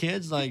when we were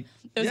kids, like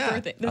Those yeah.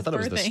 birthday, I thought it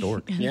was the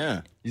stork.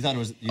 Yeah. You thought it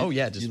was? Oh,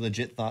 yeah, just- you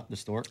legit thought the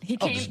stork. He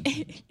came.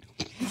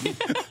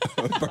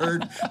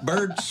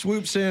 Bird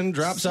swoops in,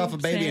 drops off a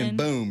Swoops baby, in. and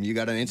boom, you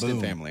got an instant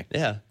Boom. family.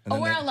 Yeah.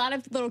 Or a lot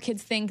of little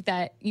kids think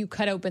that you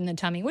cut open the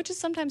tummy, which is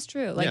sometimes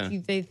true. Like Yeah.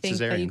 they think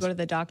that you Cesareans. go to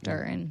the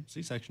doctor, and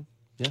C-section.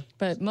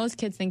 but most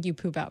kids think you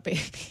poop out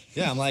babies.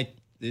 Yeah, I'm like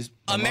these.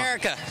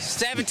 America,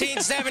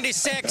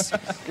 1776.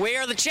 We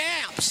are the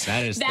champs.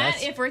 That's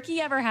If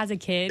Ricky ever has a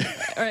kid,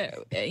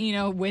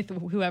 or with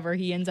whoever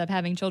he ends up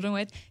having children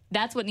with,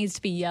 that's what needs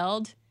to be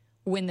yelled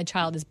when the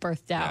child is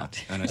birthed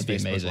out on his That'd be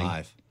Facebook amazing.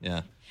 Live.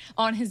 Yeah,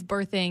 on his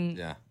birthing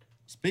yeah.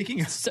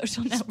 Speaking of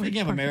social network.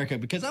 Speaking of America,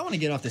 because I want to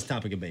get off this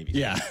topic of babies.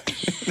 Yeah.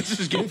 This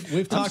is good.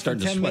 We've talked for starting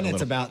to 10 sweat a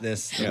minutes little. about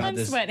this, I'm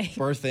this sweating.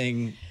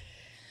 birthing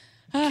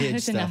kid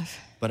That's stuff. enough.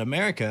 But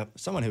America,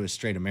 someone who is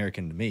straight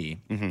American to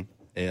me,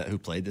 who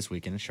played this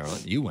weekend in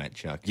Charlotte, you went,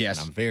 Chuck. Yes.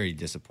 And I'm very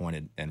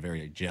disappointed and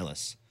very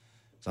jealous.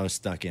 So I was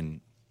stuck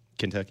in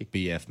Kentucky.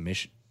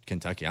 BF,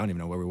 Kentucky. I don't even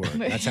know where we were.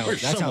 That's how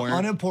somewhere.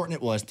 unimportant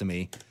it was to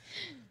me.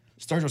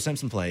 Sturgill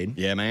Simpson played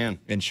Yeah, man.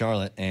 in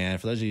Charlotte. And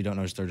for those of you who don't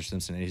know Sturgill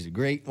Simpson, he's a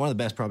great, one of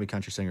the best probably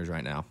country singers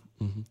right now.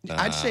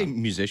 I'd say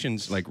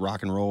musicians, like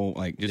rock and roll,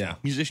 like just Yeah.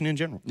 musician in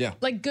general. Yeah.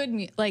 Like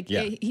good,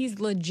 Yeah.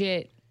 he's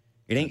legit,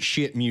 It ain't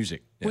shit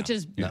music. which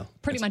is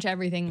pretty much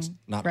everything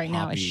Not right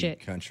now poppy is shit.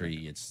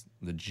 country. It's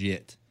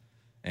legit.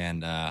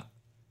 And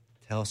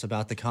tell us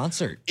about the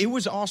concert. It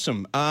was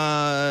awesome.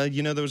 There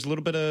was a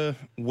little bit of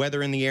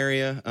weather in the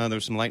area. There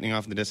was some lightning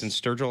off in the distance.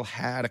 Sturgill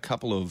had a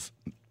couple of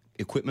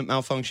equipment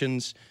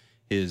malfunctions.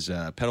 His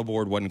pedal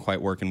board wasn't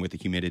quite working with the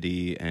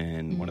humidity,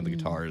 and one of the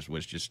guitars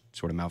was just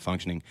sort of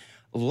malfunctioning.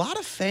 A lot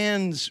of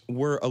fans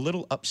were a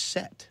little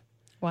upset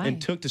Why? and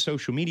took to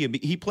social media.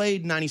 He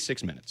played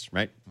 96 minutes,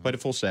 right? Played a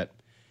full set.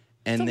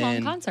 And It's a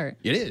then long concert.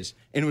 It is.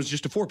 And it was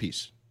just a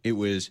 4-piece. It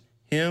was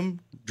him,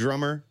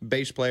 drummer,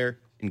 bass player,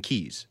 and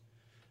keys.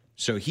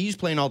 So he's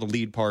playing all the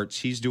lead parts.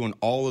 He's doing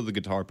all of the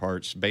guitar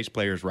parts. Bass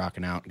player's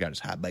rocking out. Got his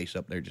high bass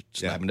up there, just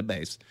slapping the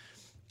bass.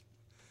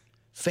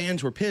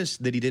 Fans were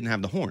pissed that he didn't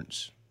have the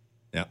horns.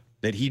 Yeah.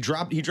 That he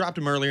dropped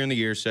them earlier in the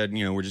year, said,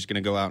 we're just going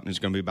to go out and it's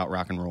going to be about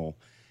rock and roll.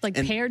 Like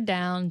pared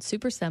down,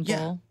 super simple.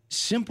 Yeah,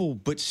 simple,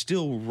 but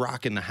still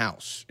rocking the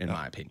house, in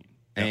my opinion.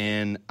 Yep.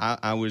 And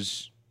I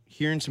was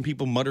hearing some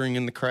people muttering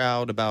in the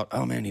crowd about,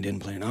 oh, man, he didn't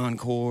play an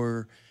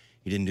encore.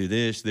 He didn't do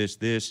this.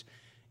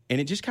 And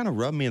it just kind of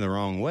rubbed me the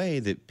wrong way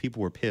that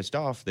people were pissed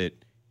off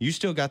that you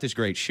still got this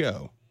great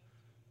show.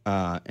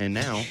 And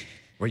now...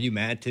 Were you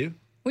mad, too?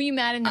 Were you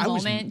mad in the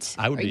moment?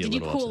 I would be a Did you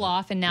little cool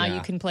upset. off and now you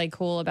can play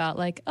cool about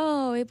like,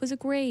 oh, it was a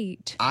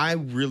great. I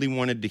really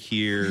wanted to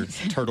hear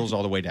Turtles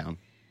All the Way Down.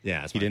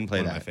 Yeah, he didn't play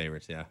one that. of my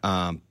favorites,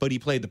 yeah. But he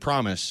played The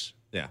Promise.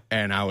 Yeah.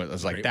 And I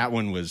was like, that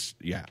one was,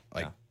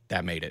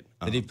 that made it.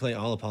 Did he play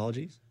All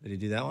Apologies? Did he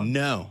do that one?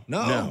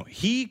 No.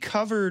 He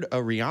covered a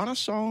Rihanna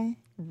song.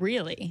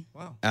 Really?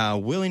 Wow.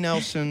 Willie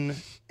Nelson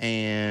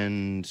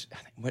and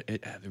the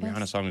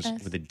Rihanna song is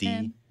with a D.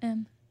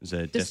 S-M-M. Is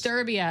a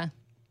Disturbia.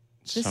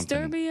 something.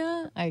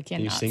 Disturbia? I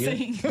cannot sing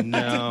it? sing.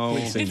 No.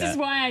 This is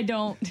why I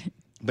don't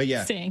But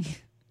yeah, sing.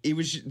 it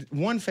was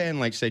one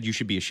fan said you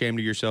should be ashamed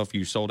of yourself.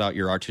 You sold out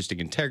your artistic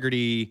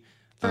integrity.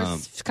 For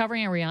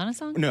covering a Rihanna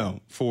song? No,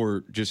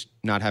 for just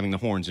not having the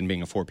horns and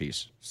being a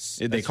 4-piece.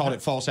 They called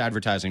it false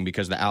advertising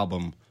because the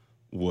album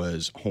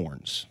was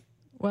horns.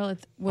 Well,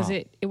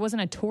 it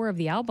wasn't a tour of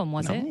the album,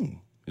 was it?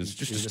 It's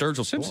just a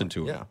Sturgill Simpson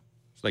tour. Yeah.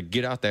 It's like,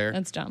 get out there,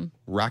 That's dumb.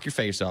 rock your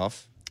face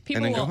off,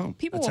 and then go home.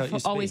 People That's how it will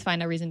used to always be.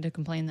 find a reason to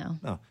complain, though.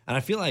 No. And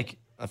I feel like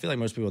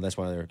most people, that's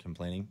why they're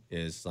complaining,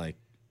 is like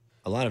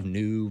a lot of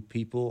new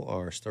people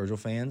are Sturgill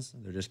fans.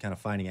 They're just kind of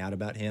finding out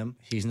about him.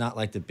 He's not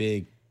like the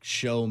big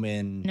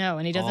showman. No,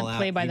 and he doesn't all-out.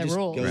 play by He the just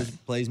rules. Goes,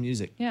 plays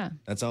music. Yeah.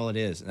 That's all it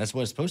is. And that's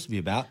what it's supposed to be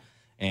about.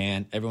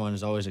 And everyone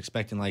is always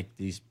expecting like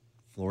these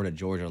Florida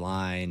Georgia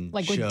line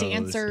Like shows. with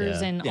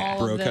dancers and all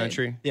Bro of the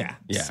country. Yeah.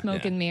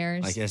 smoke and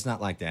mirrors. Like it's not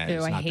like that. Ew,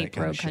 It's I not hate that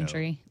kind bro of show.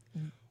 country.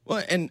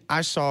 Well, and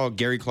I saw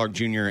Gary Clark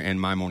Jr. and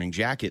My Morning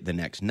Jacket the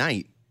next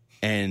night,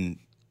 and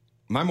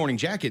My Morning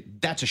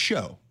Jacket, that's a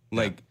show.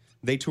 Like,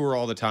 they tour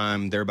all the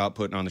time. They're about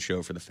putting on the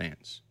show for the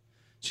fans.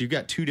 So you've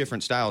got two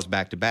different styles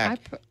back to back.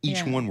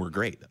 Each one were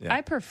great. Yeah.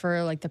 I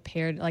prefer like the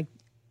paired, like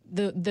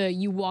the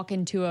you walk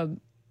into a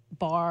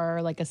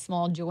bar, like a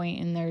small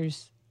joint, and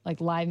there's like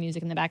live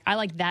music in the back. I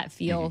like that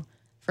feel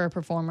for a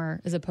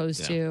performer as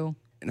opposed to.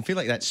 And I feel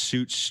like that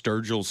suits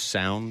Sturgill's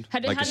sound, How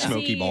like a does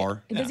smoky he,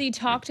 bar. Does he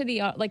talk to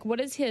the like?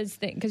 What is his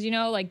thing? Because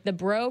like the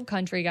bro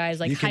country guys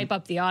like hype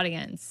up the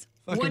audience.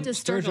 What Fucking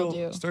does Sturgill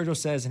do? Sturgill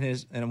says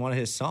in one of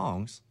his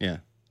songs, Yeah.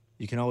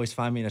 you can always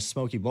find me in a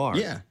smoky bar.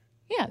 Yeah.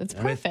 Yeah, that's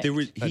perfect. There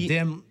was, A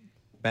dim,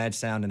 bad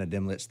sound in a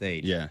dim lit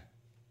stage. yeah.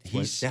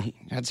 Yeah.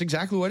 That's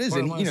exactly what it is. One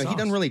of And, my he doesn't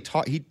songs. really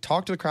talk. He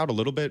talked to the crowd a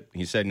little bit.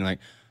 He said, like,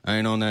 I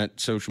ain't on that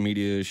social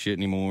media shit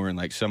anymore. And,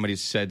 like, somebody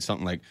said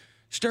something like,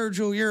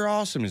 Sturgill, you're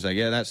awesome. He's like,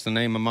 yeah, that's the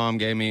name my mom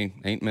gave me.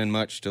 Ain't been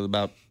much till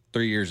about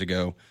 3 years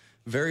ago.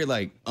 Very,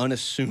 like,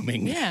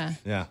 unassuming. Yeah.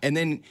 Yeah. And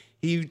then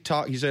he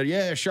said,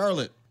 yeah,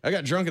 Charlotte, I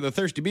got drunk at the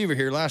Thirsty Beaver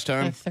here last The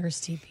time.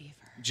 Thirsty Beaver.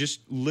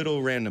 Just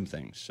little random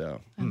things. So,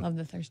 I love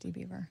the Thirsty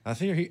Beaver. I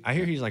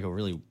hear he's like a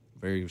really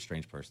very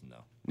strange person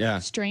though. yeah.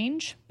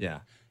 Strange. Yeah,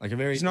 like a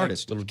very He's an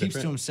artist. Like, Little keeps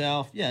different. to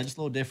himself. Yeah, just a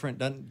little different.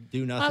 Doesn't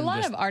do nothing. A lot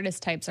just, of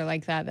artist types are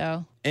like that,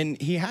 though.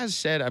 And he has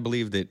said, I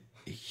believe, that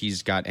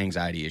he's got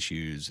anxiety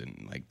issues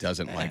and like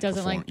doesn't like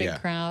perform. big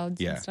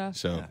crowds and stuff.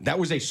 So that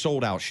was a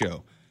sold out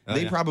show.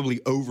 They probably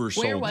Where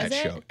oversold was that it?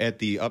 show at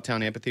the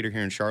Uptown Amphitheater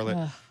here in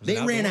Charlotte.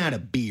 They ran out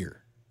of beer.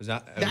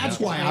 That's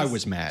why I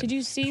was mad. Did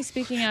you see?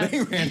 Speaking of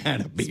They ran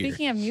out of beer.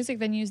 speaking of music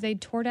venues, they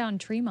tore down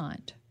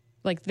Tremont.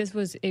 Like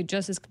it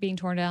just is being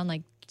torn down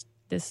like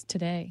this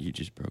today. You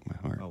just broke my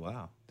heart. Oh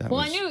wow. That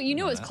Well, was, I knew you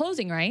knew it was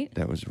closing, right?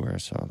 that was where I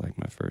saw like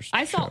my first.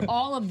 I saw show.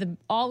 all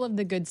of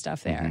the good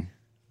stuff there.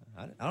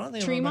 I don't think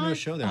I've Tremont? been to a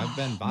show there. I've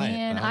been by it.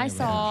 Man, but don't I think I've been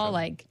to a saw show.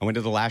 like I went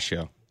to the last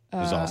show. It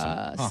was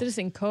awesome.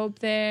 Citizen Cope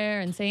there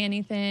and Say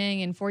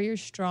Anything and 4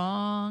 Years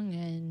Strong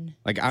and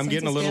Like I'm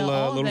getting a Census little Bill,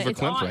 all of little it. It's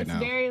verklempt on- right it's now.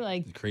 very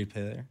like Creed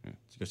play there. Did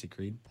you go see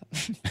Creed?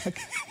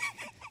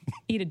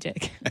 eat a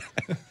dick.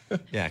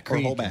 Yeah, Or a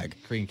Creed. whole bag.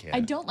 Creed can. I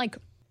don't like.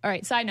 All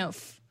right, side note.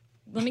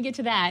 Let me get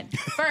to that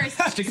first.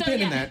 Stick a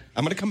pin in that.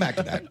 I'm going to come back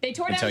to that. They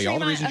tore and down tell you all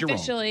the Tremont reasons you're wrong.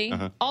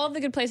 officially. All of the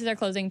good places are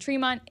closing.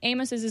 Tremont,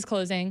 Amos's is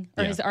closing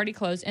or Yeah. has already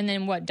closed, and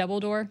then what? Double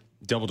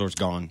Door's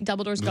gone.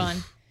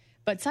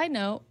 But side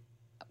note,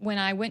 when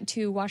I went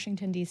to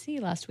Washington D.C.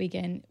 last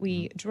weekend,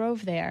 we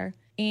drove there,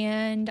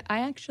 and I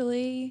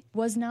actually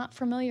was not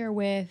familiar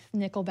with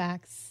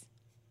Nickelback's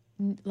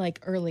like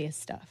earliest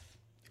stuff.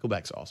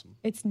 Nickelback's awesome.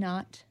 It's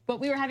not. But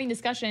we were having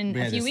discussion We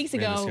a had few this- weeks we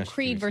had ago. discussion a few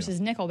Creed weeks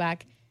versus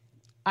Nickelback.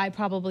 I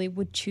probably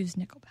would choose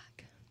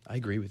Nickelback. I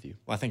agree with you.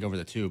 Well, I think over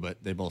the two,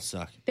 but they both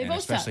suck. They And both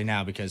especially suck.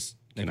 now because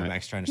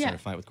Nickelback's trying to start a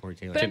fight with Corey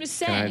Taylor. But I'm just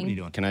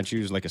saying. Can I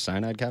choose like a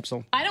cyanide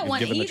capsule? I don't want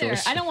Given the either.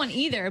 choice? I don't want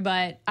either,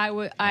 but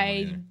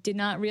I did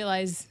not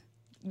realize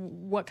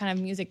what kind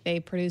of music they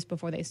produced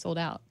before they sold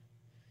out.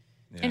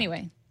 Yeah.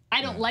 Anyway,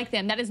 I don't like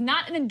them. That is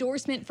not an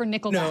endorsement for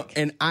Nickelback. No,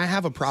 and I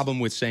have a problem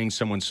with saying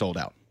someone sold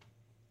out.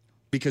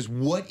 Because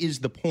what is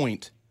the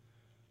point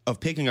of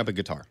picking up a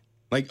guitar?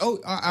 Like,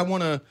 I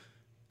want to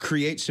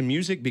create some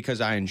music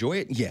because I enjoy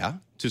it. Yeah,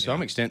 to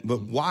some extent.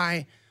 But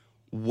why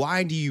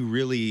do you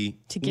really...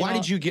 Why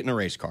did you get in a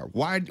race car?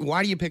 Why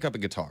do you pick up a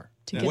guitar?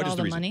 To get What all is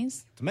the reason?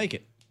 monies? To make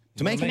it.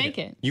 To make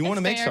it. You want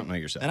to That's make fair. something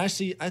of yourself. And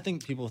I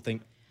think people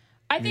think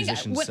I think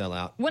musicians sell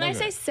out. When I Okay.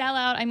 say sell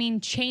out, I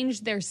mean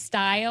change their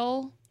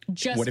style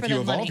just What for if you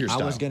the evolve money. your I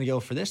style? was going to go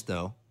for this,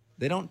 though.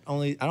 I don't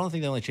think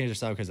they only change their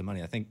style because of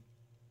money. I think,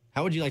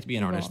 how would you like to be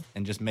an artist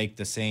and just make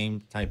the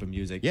same type of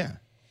music? Yeah.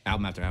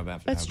 Album after album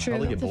after That's album. true.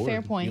 Probably That's get a fair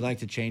bored. point. You like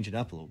to change it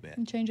up a little bit.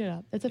 Change it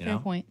up. That's a fair know?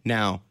 point.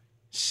 Now,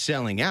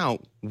 selling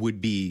out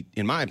would be,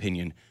 in my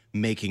opinion,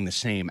 making the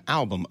same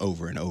album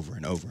over and over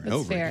and over and That's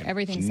over fair. again.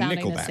 Everything sounding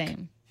the Nickelback.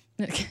 same.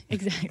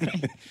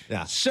 Exactly.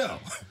 Yeah. So,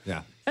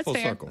 Yeah. That's full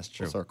fair. circle. That's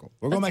true. Full circle.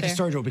 We're going back That's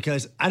to Sturgill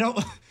because I don't.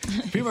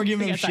 People are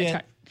giving We him got shit.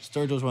 sidetracked.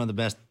 Sturgill's one of the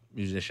best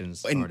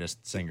musicians, And-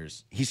 artists,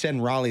 singers. He said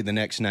in Raleigh the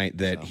next night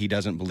that he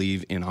doesn't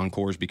believe in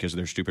encores because of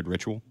their stupid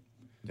ritual.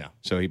 Yeah.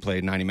 So he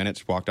played 90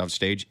 minutes, walked off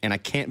stage, and I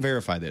can't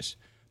verify this.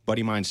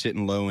 Buddy mine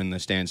sitting low in the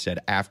stand said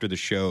after the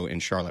show in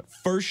Charlotte,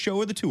 first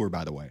show of the tour,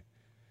 by the way.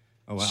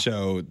 Oh wow.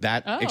 So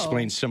that Oh.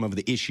 explains some of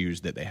the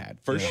issues that they had.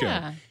 First show,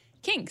 Yeah.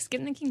 Kinks.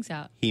 Getting the kinks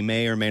out. he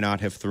may or may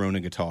not have thrown a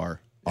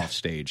guitar off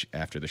stage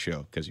after the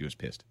show because he was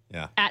pissed.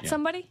 Yeah. At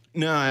somebody?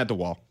 No, at the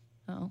wall.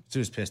 Oh. So he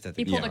was pissed at the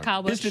He pulled a guitar.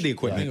 Kyle Busch. Pissed at the I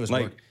equipment. think it was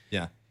like, work.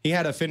 Yeah. he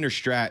had a Fender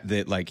Strat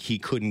that like he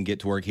couldn't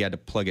get to work. He had to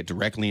plug it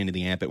directly into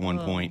the amp at one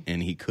point,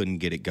 and he couldn't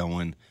get it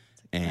going.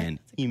 And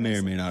he may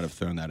or may not have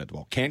thrown that at the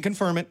wall. Can't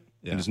confirm it.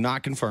 Yeah. It is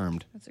not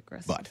confirmed. That's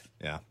aggressive. But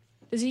Yeah.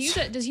 Does he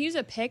use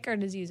a pick or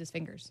does he use his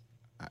fingers?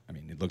 I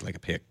mean, it looked like a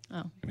pick.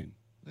 Oh. I mean,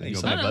 You I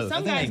go don't know. both. Some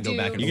I think I guys can go do.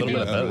 back and forth. They A get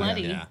little bit of both.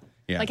 bloody. Yeah.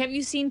 yeah. Like, have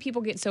you seen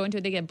people get so into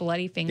it they get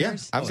bloody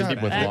fingers? I've got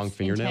people with That's long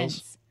fingernails.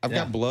 intense. I've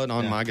got blood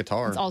on my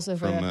guitar. It's also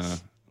for from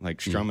that.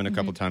 like strumming a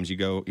couple times. You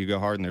go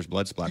hard and there's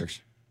blood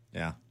splatters.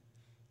 Yeah.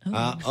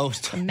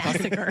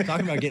 massacre.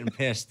 Talking about getting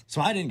pissed.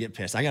 So I didn't get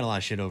pissed. I got a lot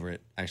of shit over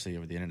it, actually,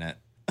 over the internet.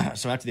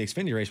 So after the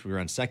Xfinity race, we were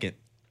on second.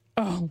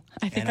 Oh,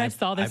 I think And I I've-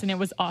 saw this I've- and it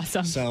was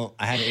awesome. So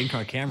I had an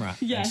in-car camera.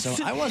 And Yes.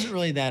 so I wasn't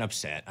really that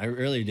upset. I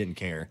really didn't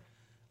care.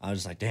 I was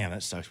just like, damn,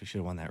 that sucks. We should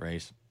have won that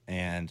race.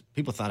 And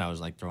people thought I was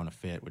like throwing a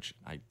fit, which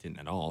I didn't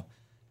at all.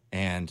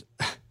 And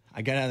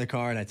I got out of the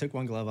car and I took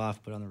one glove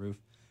off, put it on the roof.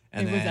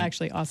 And it was then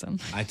actually awesome.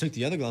 I took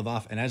the other glove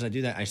off. And as I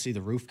do that, I see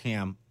the roof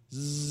cam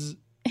zzz,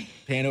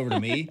 pan over to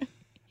me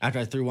after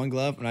I threw one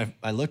glove. And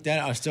I looked at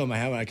it. I was still in my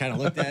helmet. I kind of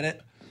looked at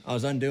it. I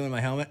was undoing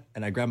my helmet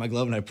and I grabbed my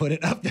glove and I put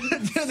it up to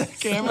the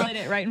camera. Slid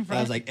it right in front.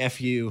 I was like,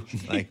 F you.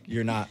 Like,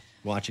 you're not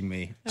watching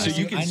me. So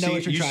you can I know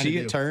what see you're trying to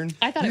it do. turn.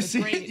 I thought You it was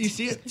see great. it, you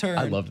see it turn.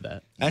 I loved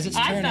that. As it's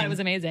I turning. thought it was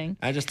amazing.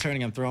 As it's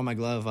turning, I'm throwing my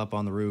glove up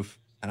on the roof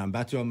and I'm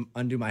about to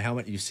undo my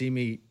helmet. You see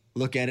me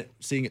look at it,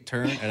 seeing it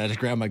turn, and I just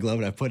grab my glove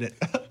and I put it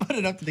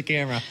up to the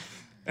camera.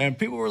 And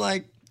people were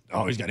like,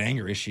 "Oh, he's got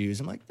anger issues."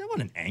 I'm like, "That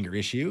wasn't an anger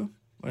issue.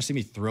 Want to see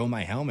me throw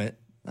my helmet?"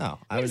 No,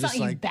 I was It's not just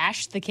like you like,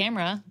 bashed the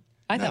camera.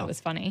 I thought No. it was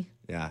funny.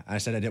 yeah. I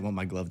said I didn't want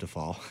my glove to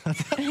fall.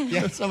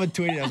 Yeah, someone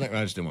tweeted. I was like,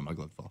 well, I just didn't want my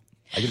glove to fall.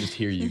 I could just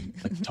hear you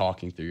like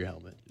talking through your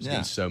helmet. Just Yeah.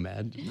 getting so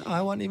mad. No,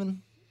 I wasn't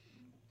even.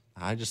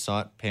 I just saw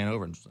it pan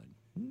over and just like,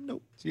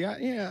 nope.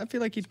 Yeah, I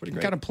feel like he's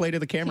got to play to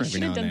the camera. You every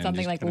should now have and done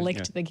then. something Just like kinda,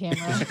 licked the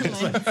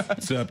camera. Like,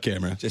 What's up,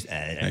 camera? Just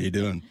How you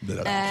doing?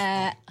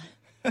 that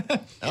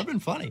would've been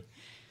funny.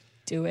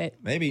 do it.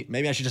 Maybe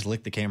I should just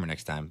lick the camera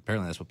next time.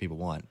 Apparently, that's what people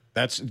want.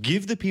 That's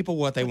give the people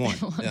what they want.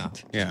 Yeah,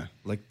 Yeah.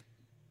 like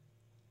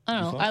I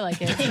don't know. I like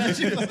it.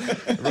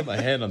 I rubbed my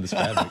hand on this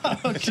fabric.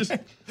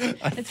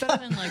 It's better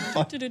than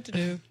like do-do-do-do-do.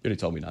 You already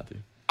told me not to.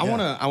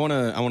 I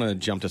wanna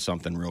jump to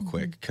something real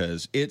quick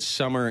because it's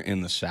summer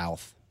in the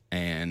South,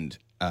 and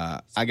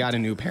I got a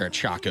new pair of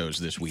Chacos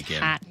this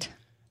weekend, Hot.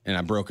 and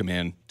I broke them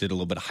in. Did a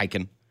little bit of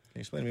hiking. Can you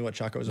explain to me what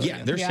Chacos are? Yeah,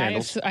 again? they're Yeah,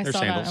 sandals. I They're saw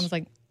sandals. that. I was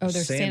like, oh,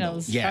 they're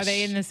Sandals. sandals. Yes. Are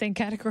they in the same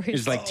category?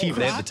 It's like T.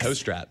 They have the toe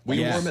strap. We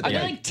Yeah. wore them at Are the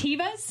they like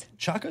Tivas?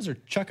 Chacos or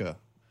Chukka?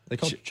 They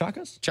called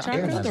Chacos? Chacos.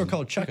 I thought they were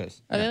called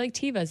Chukkas. Are they like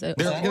Tivas? They're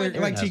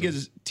like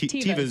Tivas.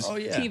 Tivas Oh,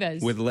 yeah.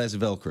 Tivas. with less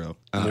Velcro.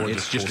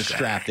 It's just a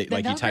strap that the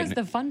like you Velcro's tighten.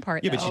 the fun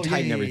part. Yeah, but though. you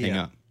tighten everything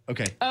up.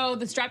 Okay. Oh,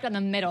 the strap down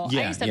the middle. I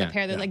Yeah, used to have yeah, a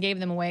pair that yeah. I gave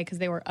them away because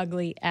they were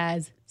ugly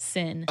as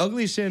sin.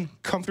 Ugly as sin,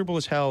 comfortable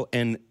as hell,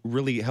 and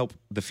really help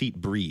the feet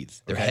breathe.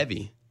 They're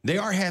heavy. They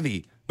are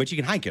heavy, but you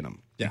can hike in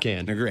them. Yeah. You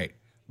can. They're great.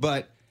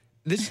 But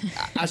this,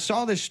 I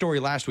saw this story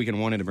last week and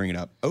wanted to bring it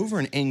up.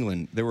 Over in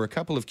England, there were a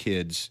couple of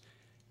kids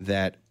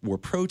that were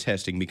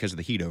protesting because of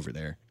the heat over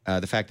there.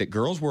 The fact that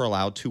girls were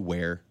allowed to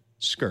wear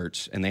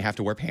skirts and they have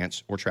to wear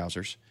pants or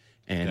trousers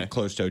and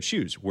closed-toed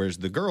shoes, whereas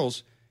the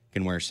girls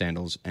can wear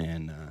sandals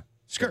and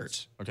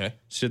skirts. Okay.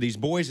 So these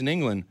boys in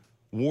England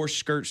wore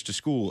skirts to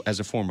school as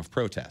a form of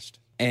protest.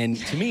 And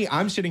to me,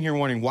 I'm sitting here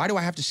wondering, why do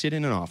I have to sit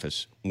in an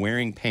office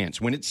wearing pants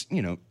when it's,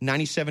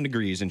 97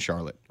 degrees in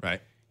Charlotte?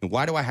 Right. And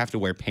why do I have to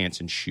wear pants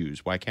and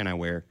shoes? Why can't I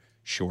wear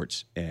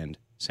shorts and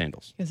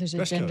sandals? Because there's a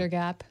Dress gender code.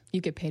 gap.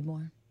 You get paid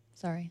more.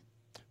 Sorry.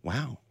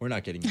 Wow. We're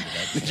not getting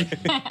into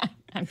that.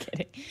 I'm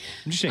kidding.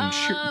 I'm just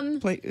saying,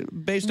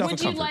 based off of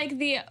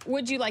comfort.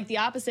 Would you like the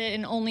opposite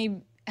and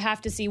only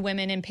have to see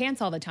women in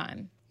pants all the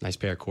time? Nice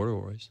pair of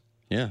corduroys.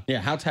 Yeah.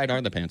 How tight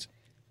are the pants?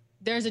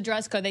 There's a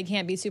dress code. They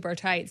can't be super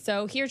tight.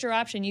 So here's your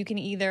option. You can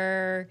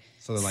either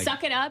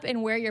suck it up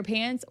and wear your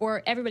pants,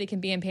 or everybody can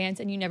be in pants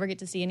and you never get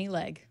to see any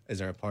leg. Is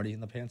there a party in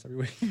the pants every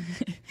week?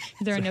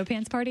 Is there a no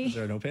pants party? Is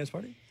there a no pants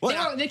party?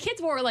 The kids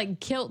wore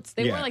like kilts.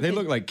 They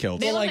look like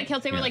kilts. They look like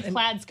kilts. They were like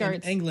plaid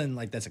skirts. In England,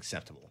 that's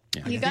acceptable.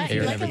 Yeah.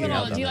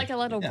 You like a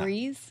little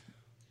breeze?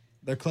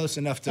 They're close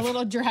enough to A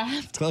little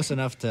draft? close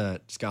enough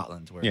to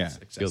Scotland where it's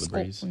Feel the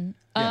accessible. breeze.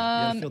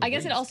 I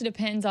guess it also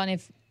depends on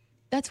if.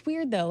 That's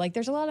weird though. Like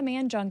there's a lot of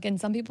man junk, and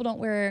some people don't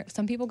wear.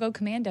 Some people go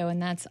commando,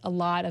 and that's a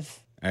lot of.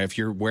 If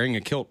you're wearing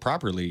a kilt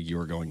properly, you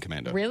are going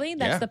commando. Really?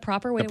 That's the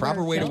proper way. The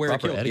proper way to wear a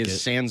Proper kilt etiquette.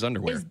 is sans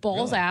underwear. Is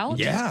balls out?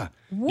 Yeah.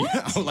 What?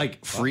 Yeah,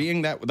 like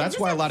freeing that. That's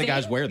why a lot of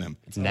guys wear them.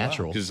 It's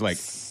natural. Just like,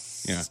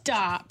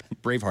 Stop.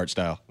 Braveheart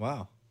style.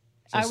 Wow.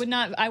 I would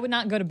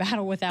not go to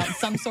battle without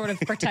some sort of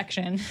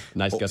protection.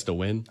 Nice gust of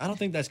wind. I don't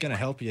think that's going to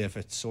help you if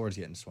a sword's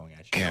getting swung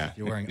at you. Yeah. If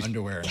you're wearing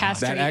underwear. or not.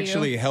 Castrate That you.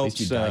 actually helps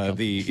you die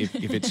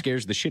if it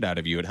scares the shit out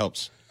of you, it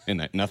helps in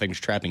that nothing's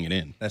trapping it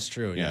in. That's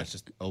true. Yeah. Yeah. It's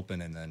just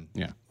open and then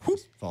Yeah.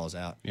 falls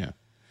out. Yeah.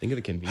 Think of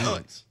the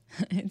convenience.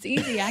 It's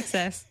easy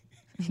access.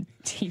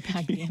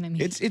 Teabag the enemy.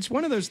 It's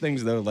one of those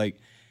things though, like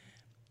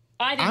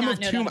I did not know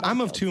that about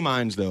I'm of kilts. two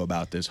minds though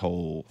about this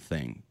whole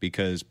thing,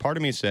 because part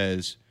of me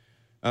says,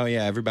 oh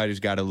yeah, everybody's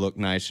got to look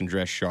nice and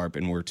dress sharp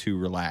and we're too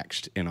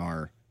relaxed in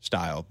our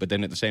style. But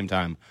then at the same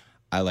time,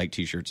 I like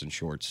t-shirts and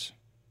shorts,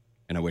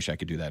 and I wish I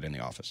could do that in the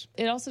office.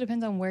 It also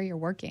depends on where you're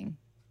working.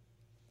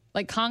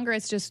 Like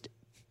Congress just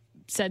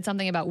said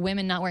something about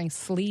women not wearing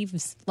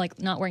sleeves, like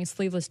not wearing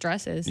sleeveless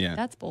dresses. Yeah.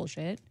 That's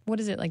bullshit. What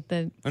is it, like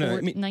the I know,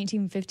 I mean-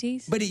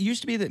 1950s? But it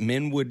used to be that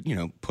men would,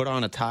 put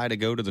on a tie to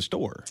go to the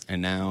store,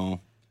 and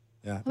now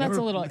Yeah. Well, that's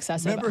a little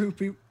excessive. Remember who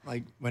people,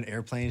 like when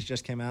airplanes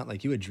just came out?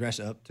 Like you would dress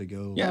up to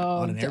go Yeah.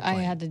 on an airplane.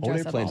 I had to Old dress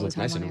up airplanes all the look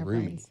time nice on and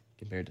roomy airplanes.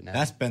 compared to now.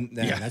 That's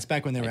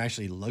back when they were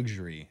actually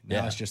luxury. Now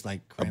Yeah. it's just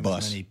like cram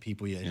bus. as many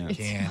people as you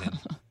can. And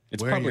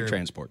it's wear public your-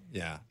 transport.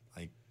 Yeah,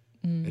 like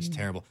it's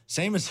terrible.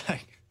 Same as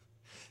like,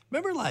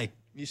 remember like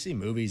you see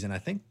movies, and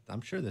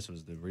I'm sure this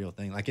was the real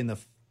thing. Like in the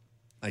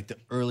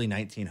early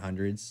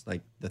 1900s,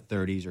 like the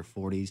 30s or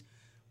 40s,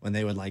 when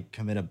they would like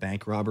commit a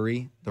bank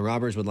robbery, the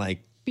robbers would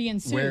like Be in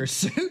suits. wear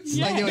suits.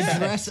 Like they would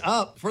dress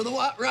up for the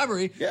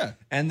robbery. Yeah.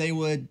 And they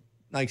would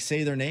like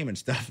say their name and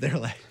stuff. They're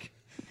like,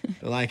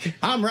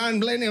 I'm Ryan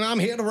Blaney, and I'm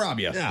here to rob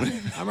you. yeah,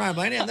 I'm Ryan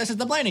Blaney, and this is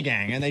the Blaney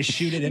gang. And they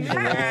shoot it into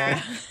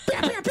the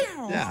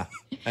wall. Yeah.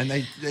 And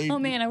they Oh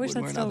man, I wish wouldn't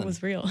that wear still nothing.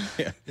 was real.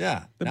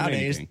 Yeah. The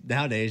Blaney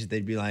Nowadays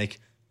they'd be like,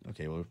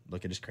 okay, well,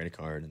 look at his credit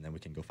card, and then we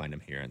can go find him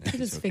here. And then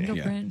His it's okay.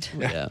 fingerprint.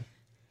 Yeah.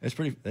 It's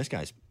pretty. This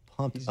guy's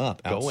pumped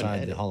up going outside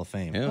at the it. Hall of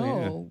Fame. Hell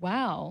yeah. Oh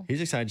wow.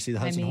 He's excited to see the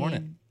I Hudson mean,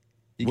 Hornet.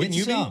 Wouldn't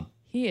you be? some.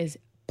 he is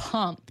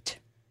pumped.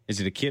 Is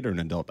it a kid or an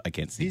adult? I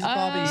can't see. He's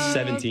probably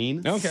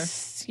 17. Okay.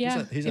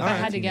 Yeah. he's a if I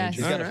had to teenager. guess.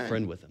 He's got Alright. a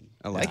friend with him.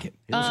 I like it.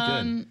 He looks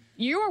good.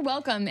 You are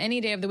welcome any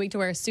day of the week to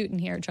wear a suit in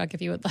here, Chuck,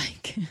 if you would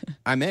like.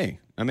 I may.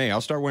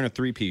 I'll start wearing a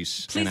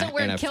three-piece Please and don't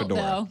wear and a kilt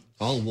fedora. though.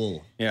 All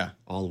wool. Yeah.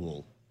 All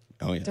wool.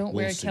 Oh, yeah. Don't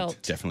wear a suit.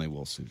 kilt. Definitely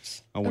wool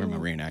suits. I'll wear my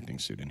reenacting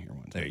suit in here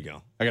one time. There you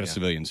go. I got a Yeah.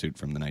 civilian suit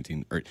from the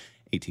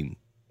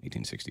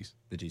 1860s.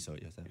 Did you so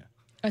yes? That.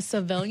 A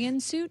civilian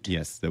suit?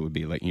 Yes, that would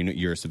be like,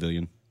 you're a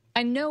civilian.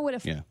 I know what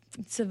a Yeah.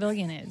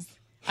 civilian is.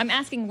 I'm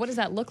asking, what does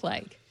that look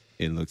like?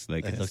 It looks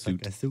like It a looks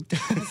suit. like a suit.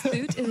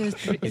 Suit?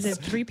 Is it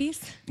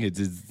three-piece? It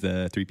is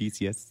three-piece,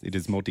 yes. It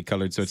is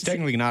multicolored. So it's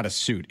technically not a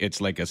suit.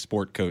 It's like a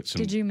sport coat,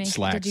 some Did you make?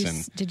 slacks.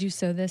 Did you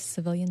sew this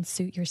civilian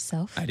suit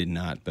yourself? I did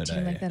not, but Do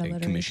you like that I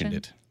commissioned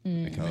it.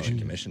 alliteration? Oh, she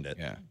commissioned it.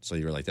 Yeah. So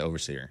you were like the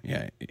overseer.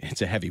 Yeah,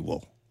 it's a heavy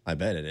wool. I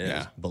bet it is.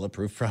 Yeah.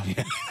 Bulletproof, probably.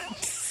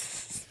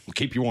 Will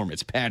keep you warm.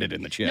 It's padded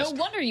in the No chest.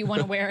 wonder you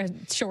want to wear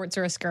shorts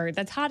or a skirt.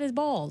 That's hot as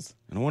balls.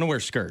 I don't want to wear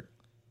a skirt.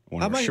 I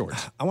want to wear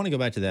shorts. I want to go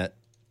back to that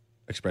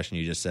expression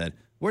you just said.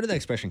 Where did that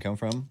expression come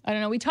from? I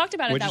don't know. We talked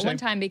about it What'd that you one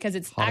say? time because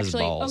it's Hot as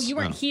actually. Oh, balls. you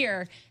weren't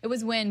here. It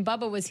was when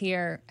Bubba was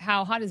here.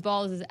 How hot as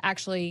balls is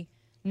actually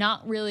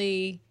not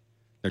really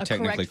They're a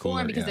technically correct cooler.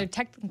 form because yeah. they're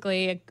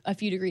technically a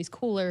few degrees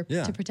cooler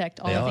Yeah, to protect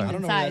all they the are. things I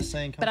don't know where inside. that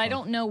saying come but I from.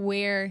 don't know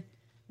where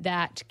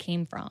that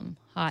came from.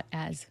 Hot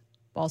as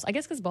balls. I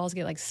guess because balls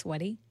get like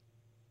sweaty.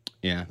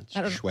 Yeah,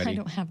 I sweaty.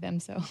 don't have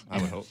them, so I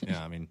would hope.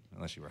 Yeah, I mean,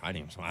 unless you were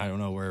hiding them. So I don't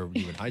know where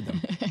you would hide them.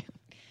 I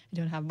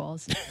don't have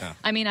balls.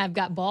 I mean, I've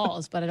got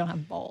balls, but I don't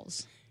have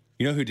balls.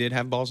 You know who did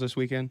have balls this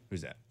weekend?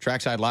 Who's that?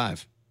 Trackside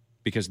Live,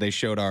 because they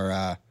showed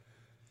our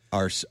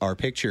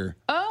picture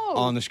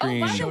on the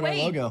screen. Oh, by the Showed our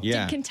way, logo.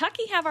 Yeah. did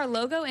Kentucky have our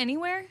logo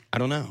anywhere? I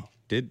don't know.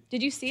 Did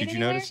Did you see it Did you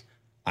anywhere? notice?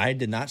 I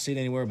did not see it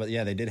anywhere, but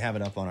yeah, they did have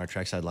it up on our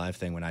Trackside Live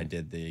thing when I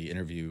did the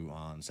interview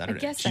on Saturday.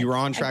 guess So you were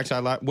on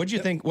Trackside Live. What did you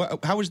think?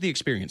 How was the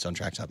experience on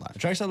Trackside Live?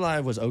 Trackside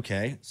Live was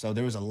okay. So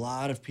there was a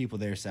lot of people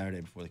there Saturday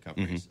before the Cup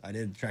race. I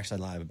did Trackside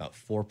Live about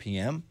 4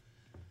 p.m.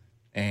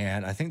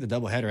 And I think the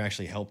doubleheader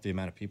actually helped the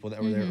amount of people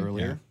that were there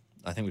earlier.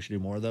 I think we should do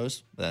more of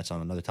those, but that's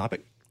on another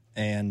topic.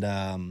 And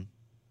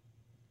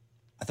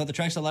I thought the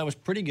Trackside Live was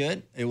pretty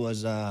good. It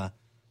was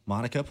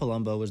Monica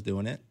Palumbo was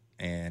doing it,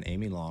 and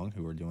Amy Long,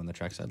 who were doing the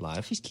Trackside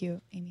Live. She's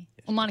cute, Amy.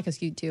 Well, Monica's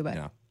cute too, but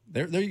Yeah,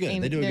 they're good. Amy-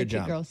 they do a they're good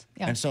cute job. girls.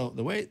 Yeah. And so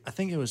the way I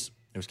think it was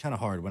kind of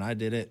hard when I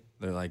did it.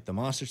 They're like the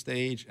monster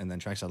stage and then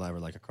Trackside Live were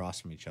like across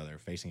from each other,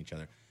 facing each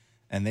other,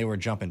 and they were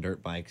jumping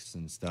dirt bikes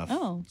and stuff.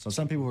 Oh. So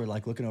some people were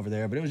like looking over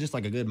there, but it was just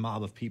like a good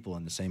mob of people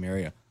in the same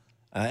area,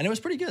 and it was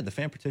pretty good. The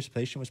fan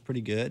participation was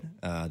pretty good.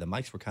 The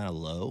mics were kind of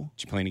low.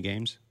 Did you play any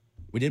games?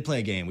 We did play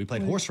a game. We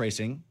played horse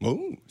racing.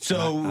 Oh,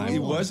 so I it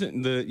won.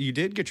 wasn't the you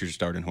did get your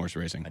start in horse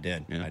racing. I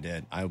did. Yeah. I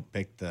did. I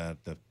picked the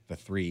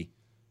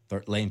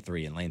lane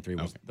 3, and lane 3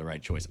 was the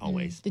right choice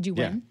always. did you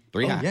Yeah, win?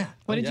 3 high. Yeah.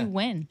 What Oh, did yeah. you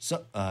win?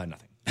 So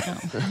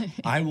nothing.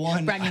 I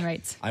won Bragging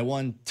rights. I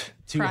won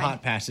 2 Pride.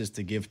 hot passes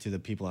to give to the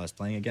people I was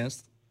playing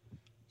against.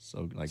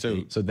 So like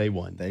So- So they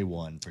won. they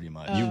won pretty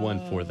much. You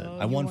won for them.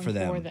 I won won for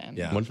them. for them.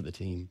 Yeah. One for the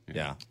team.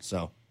 Yeah.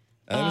 So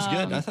it was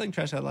good. I think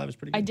Trash Out Live was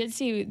pretty good. I did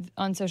see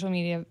on social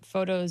media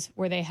photos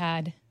where they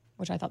had,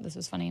 which I thought this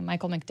was funny,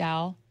 Michael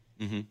McDowell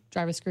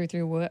drive a screw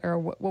through wood, or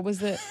what was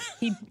the?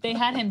 They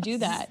had him do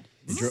that.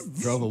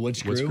 Drove a wood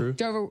screw. Wood screw?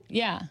 Drove,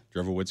 yeah.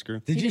 Drove a wood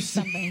screw. Did He you did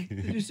see something.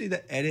 Did you see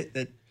the edit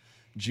that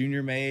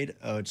Junior made?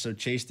 So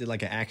Chase did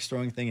like an axe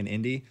throwing thing in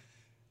Indy,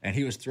 and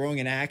he was throwing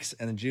an axe,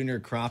 and then Junior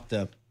cropped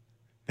a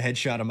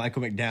headshot of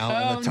Michael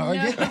McDowell on the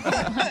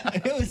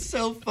target. It was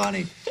so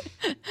funny.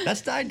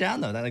 That's died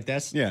down though.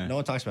 That's Yeah. No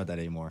one talks about that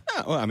anymore.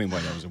 Oh, well, I mean,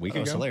 what, that was a week It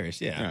ago? was hilarious.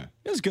 Yeah.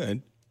 It was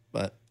good.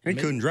 But He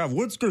couldn't drive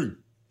wood screw.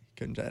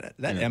 couldn't do that.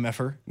 That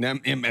MFer.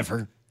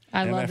 MFer.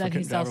 I Yeah, love I that he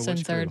couldn't drive a wood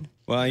self-censored. screw.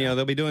 Well,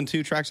 they'll be doing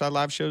 2 Trackside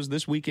Live shows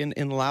this weekend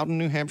in Loudon,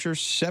 New Hampshire,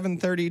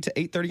 7:30 to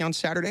 8:30 on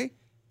Saturday,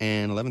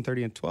 and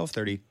 11:30 and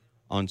 12:30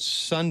 on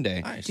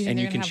Sunday. Nice. Do you think And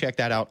they're you can gonna have- check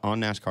that out on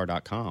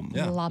NASCAR.com.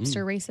 Yeah.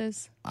 Lobster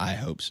races. I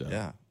hope so.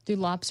 Yeah. Do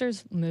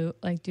lobsters move?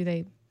 Like, do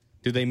they?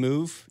 Do they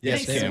move?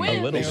 Yes, They they swim. A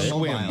little They bit. are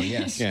mobile,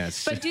 yes.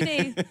 Yes. But do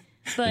they?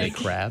 Like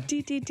crab? Do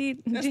Yes, they?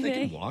 they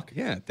can walk.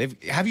 Yeah.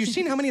 Have you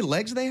seen how many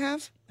legs they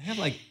have? They have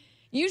like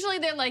Usually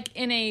they're like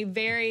in a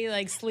very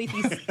like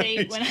sleepy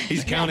state. When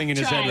He's counting in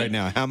his head right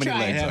now. How many they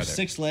legs have are there?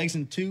 6 legs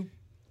and 2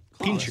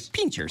 claws.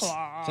 Pinchers.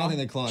 Something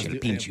they claws do.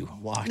 pinch you.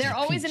 Walk. They're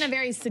always in a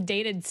very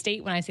sedated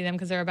state when I see them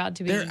because they're about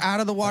to be They're out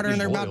of the water and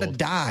they're about to boiled.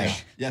 die.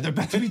 Yeah, they're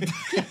about to be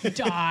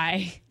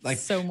die. like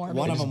so morbid.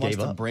 One of them wants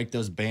gave to up. break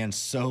those bands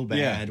so bad.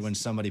 Yeah. When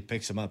somebody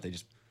picks them up, they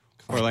just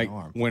Or crack like an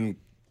arm. when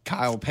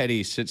Kyle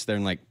Petty sits there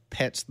and like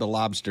pets the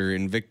lobster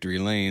in Victory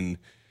Lane.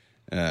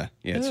 Yeah,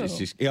 it's Ooh.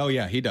 just, oh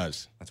yeah, he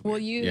does. Will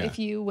you, Yeah. if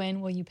you win,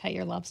 will you pet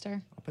your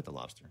lobster? I'll pet the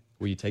lobster.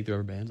 Will you take the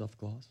rubber bands off the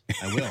claws?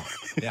 I will.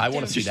 Yeah. I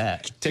want to see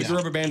that. Take the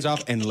rubber bands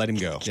off and let him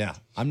go. Yeah,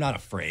 I'm not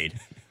afraid.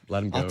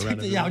 Let them go I'll take around.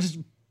 the, yeah, I'll just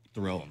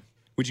throw them.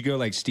 Would you go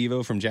like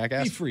Steve-O from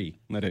Jackass? Be free.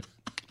 Let it.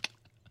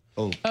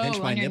 Oh, pinch Oh,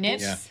 my on your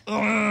nipples. nips.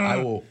 I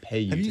will pay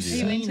you Have to you do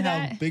seen that. into how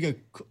that? big a?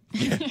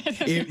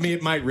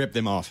 It might rip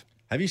them off.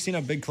 Have you seen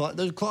a big claw?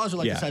 Those claws are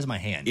like Yeah. the size of my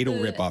hand. It'll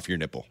rip off your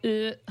nipple.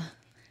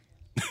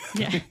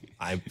 Yeah.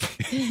 I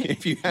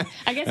If you have,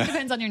 I guess it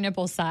depends on your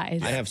nipple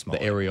size. I have small.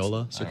 The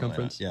areola hands.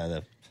 circumference?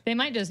 Yeah, They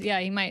might just,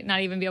 he might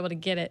not even be able to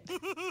get it.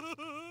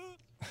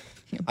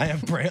 I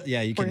have braille.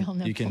 Yeah, you Braille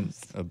can. You can.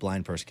 nipples. A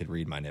blind person could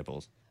read my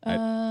nipples.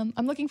 I'm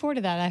looking forward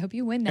to that. I hope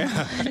you win now.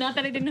 Not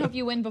that I didn't hope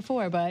you win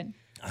before, but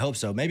I hope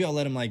so. Maybe I'll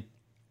let him like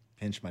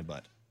pinch my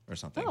butt or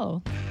something.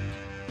 oh,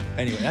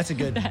 Anyway, that's a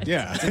good.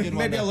 yeah, good one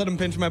maybe to- I'll let him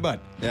pinch my butt.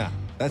 Yeah,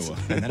 that's. Well,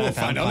 And then we'll I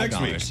found find out next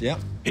 $5. week. Yep.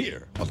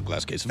 Here on the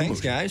Glass Case of Thanks,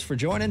 Emotion. guys, for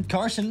joining.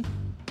 Carson,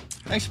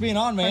 thanks for being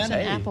on, man.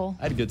 Carson. Apple.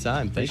 I had a good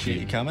time. Thank Appreciate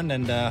you you. coming,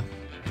 and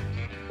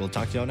we'll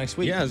talk to y'all next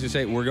week. Yeah, as you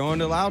say, we're going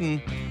to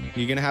Loudon.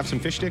 You gonna have some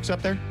fish sticks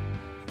up there?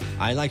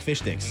 I like fish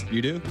sticks.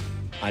 You do?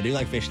 I do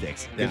like fish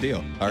sticks. Good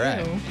deal. All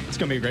right, Ew. it's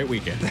gonna be a great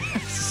weekend.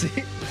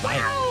 See?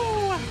 wow.